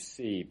things that you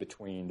see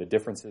between the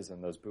differences in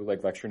those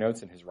bootleg lecture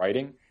notes and his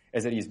writing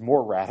is that he's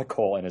more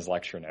radical in his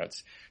lecture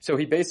notes. So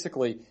he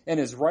basically, in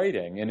his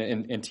writing,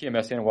 in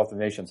TMS and Wealth of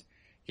Nations,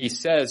 he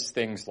says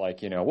things like,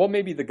 well,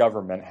 maybe the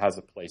government has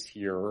a place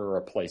here or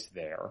a place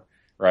there,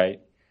 right?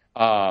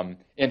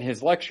 In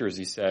his lectures,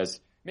 he says,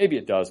 maybe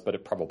it does, but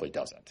it probably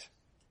doesn't,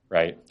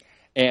 right?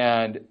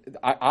 And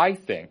I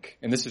think,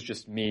 and this is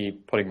just me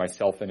putting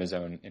myself in his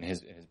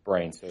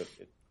brain, so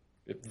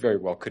it very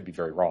well could be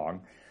very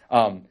wrong.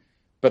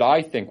 But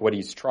I think what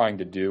he's trying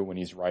to do when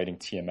he's writing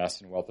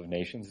TMS and Wealth of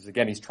Nations is,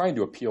 again, he's trying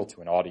to appeal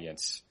to an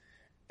audience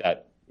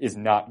that is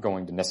not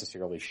going to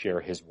necessarily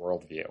share his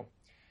worldview.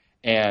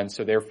 And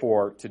so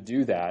therefore, to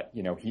do that,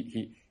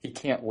 he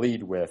can't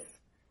lead with,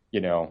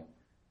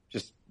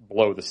 just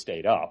blow the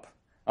state up,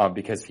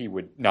 because he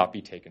would not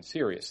be taken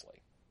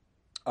seriously.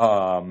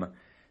 But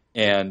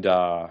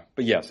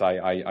yes,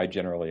 I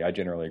generally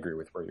agree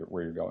with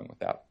where you're going with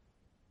that.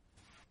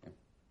 Yeah.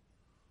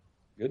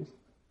 Good?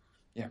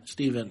 Yeah.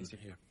 Stephen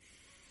here.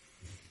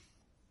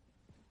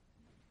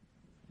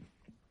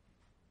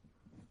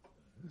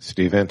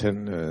 Steve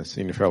Enton,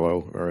 Senior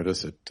Fellow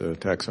Emeritus at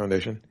Tax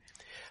Foundation.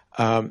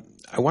 I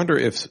wonder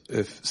if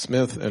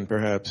Smith and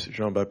perhaps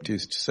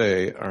Jean-Baptiste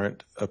Say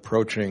aren't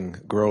approaching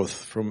growth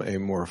from a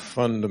more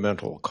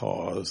fundamental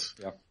cause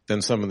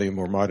than some of the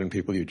more modern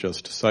people you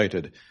just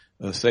cited.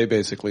 Say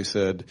basically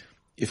said,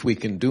 if we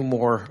can do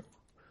more,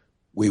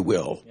 we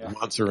will. The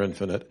wants are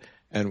infinite,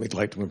 and we'd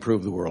like to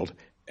improve the world.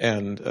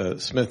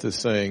 And Smith is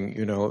saying,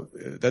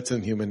 that's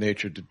in human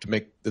nature to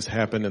make this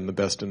happen in the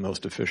best and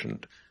most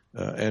efficient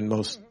and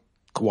most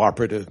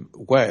cooperative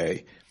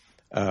way.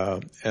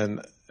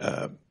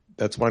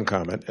 That's one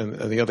comment. And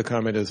the other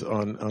comment is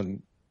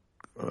on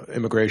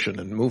immigration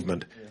and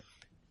movement. Yeah.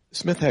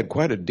 Smith had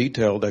quite a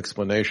detailed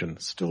explanation,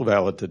 still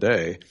valid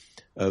today,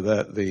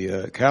 that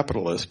the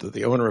capitalist,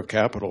 the owner of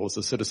capital, is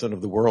a citizen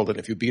of the world, and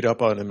if you beat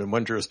up on him in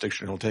one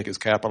jurisdiction, he'll take his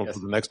capital to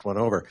the next one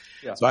over.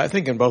 Yeah. So I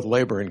think in both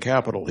labor and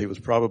capital, he was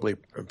probably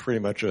pretty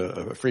much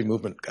a free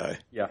movement guy.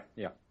 Yeah,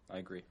 I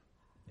agree.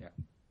 Yeah.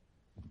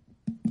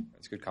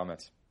 That's good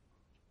comments.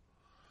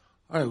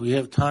 All right, we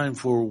have time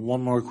for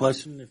one more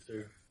question, if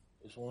there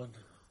is one.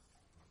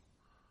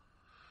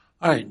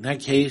 All right, in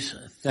that case,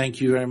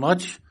 thank you very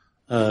much.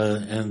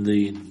 And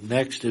the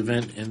next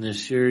event in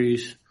this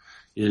series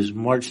is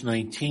March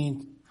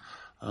 19th.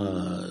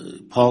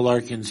 Paul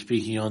Larkin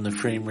speaking on the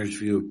framers'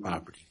 view of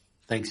property.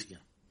 Thanks again.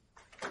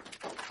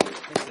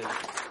 Thanks, David.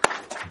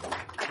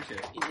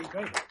 Appreciate it. You did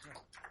great.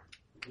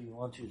 Do you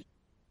want to?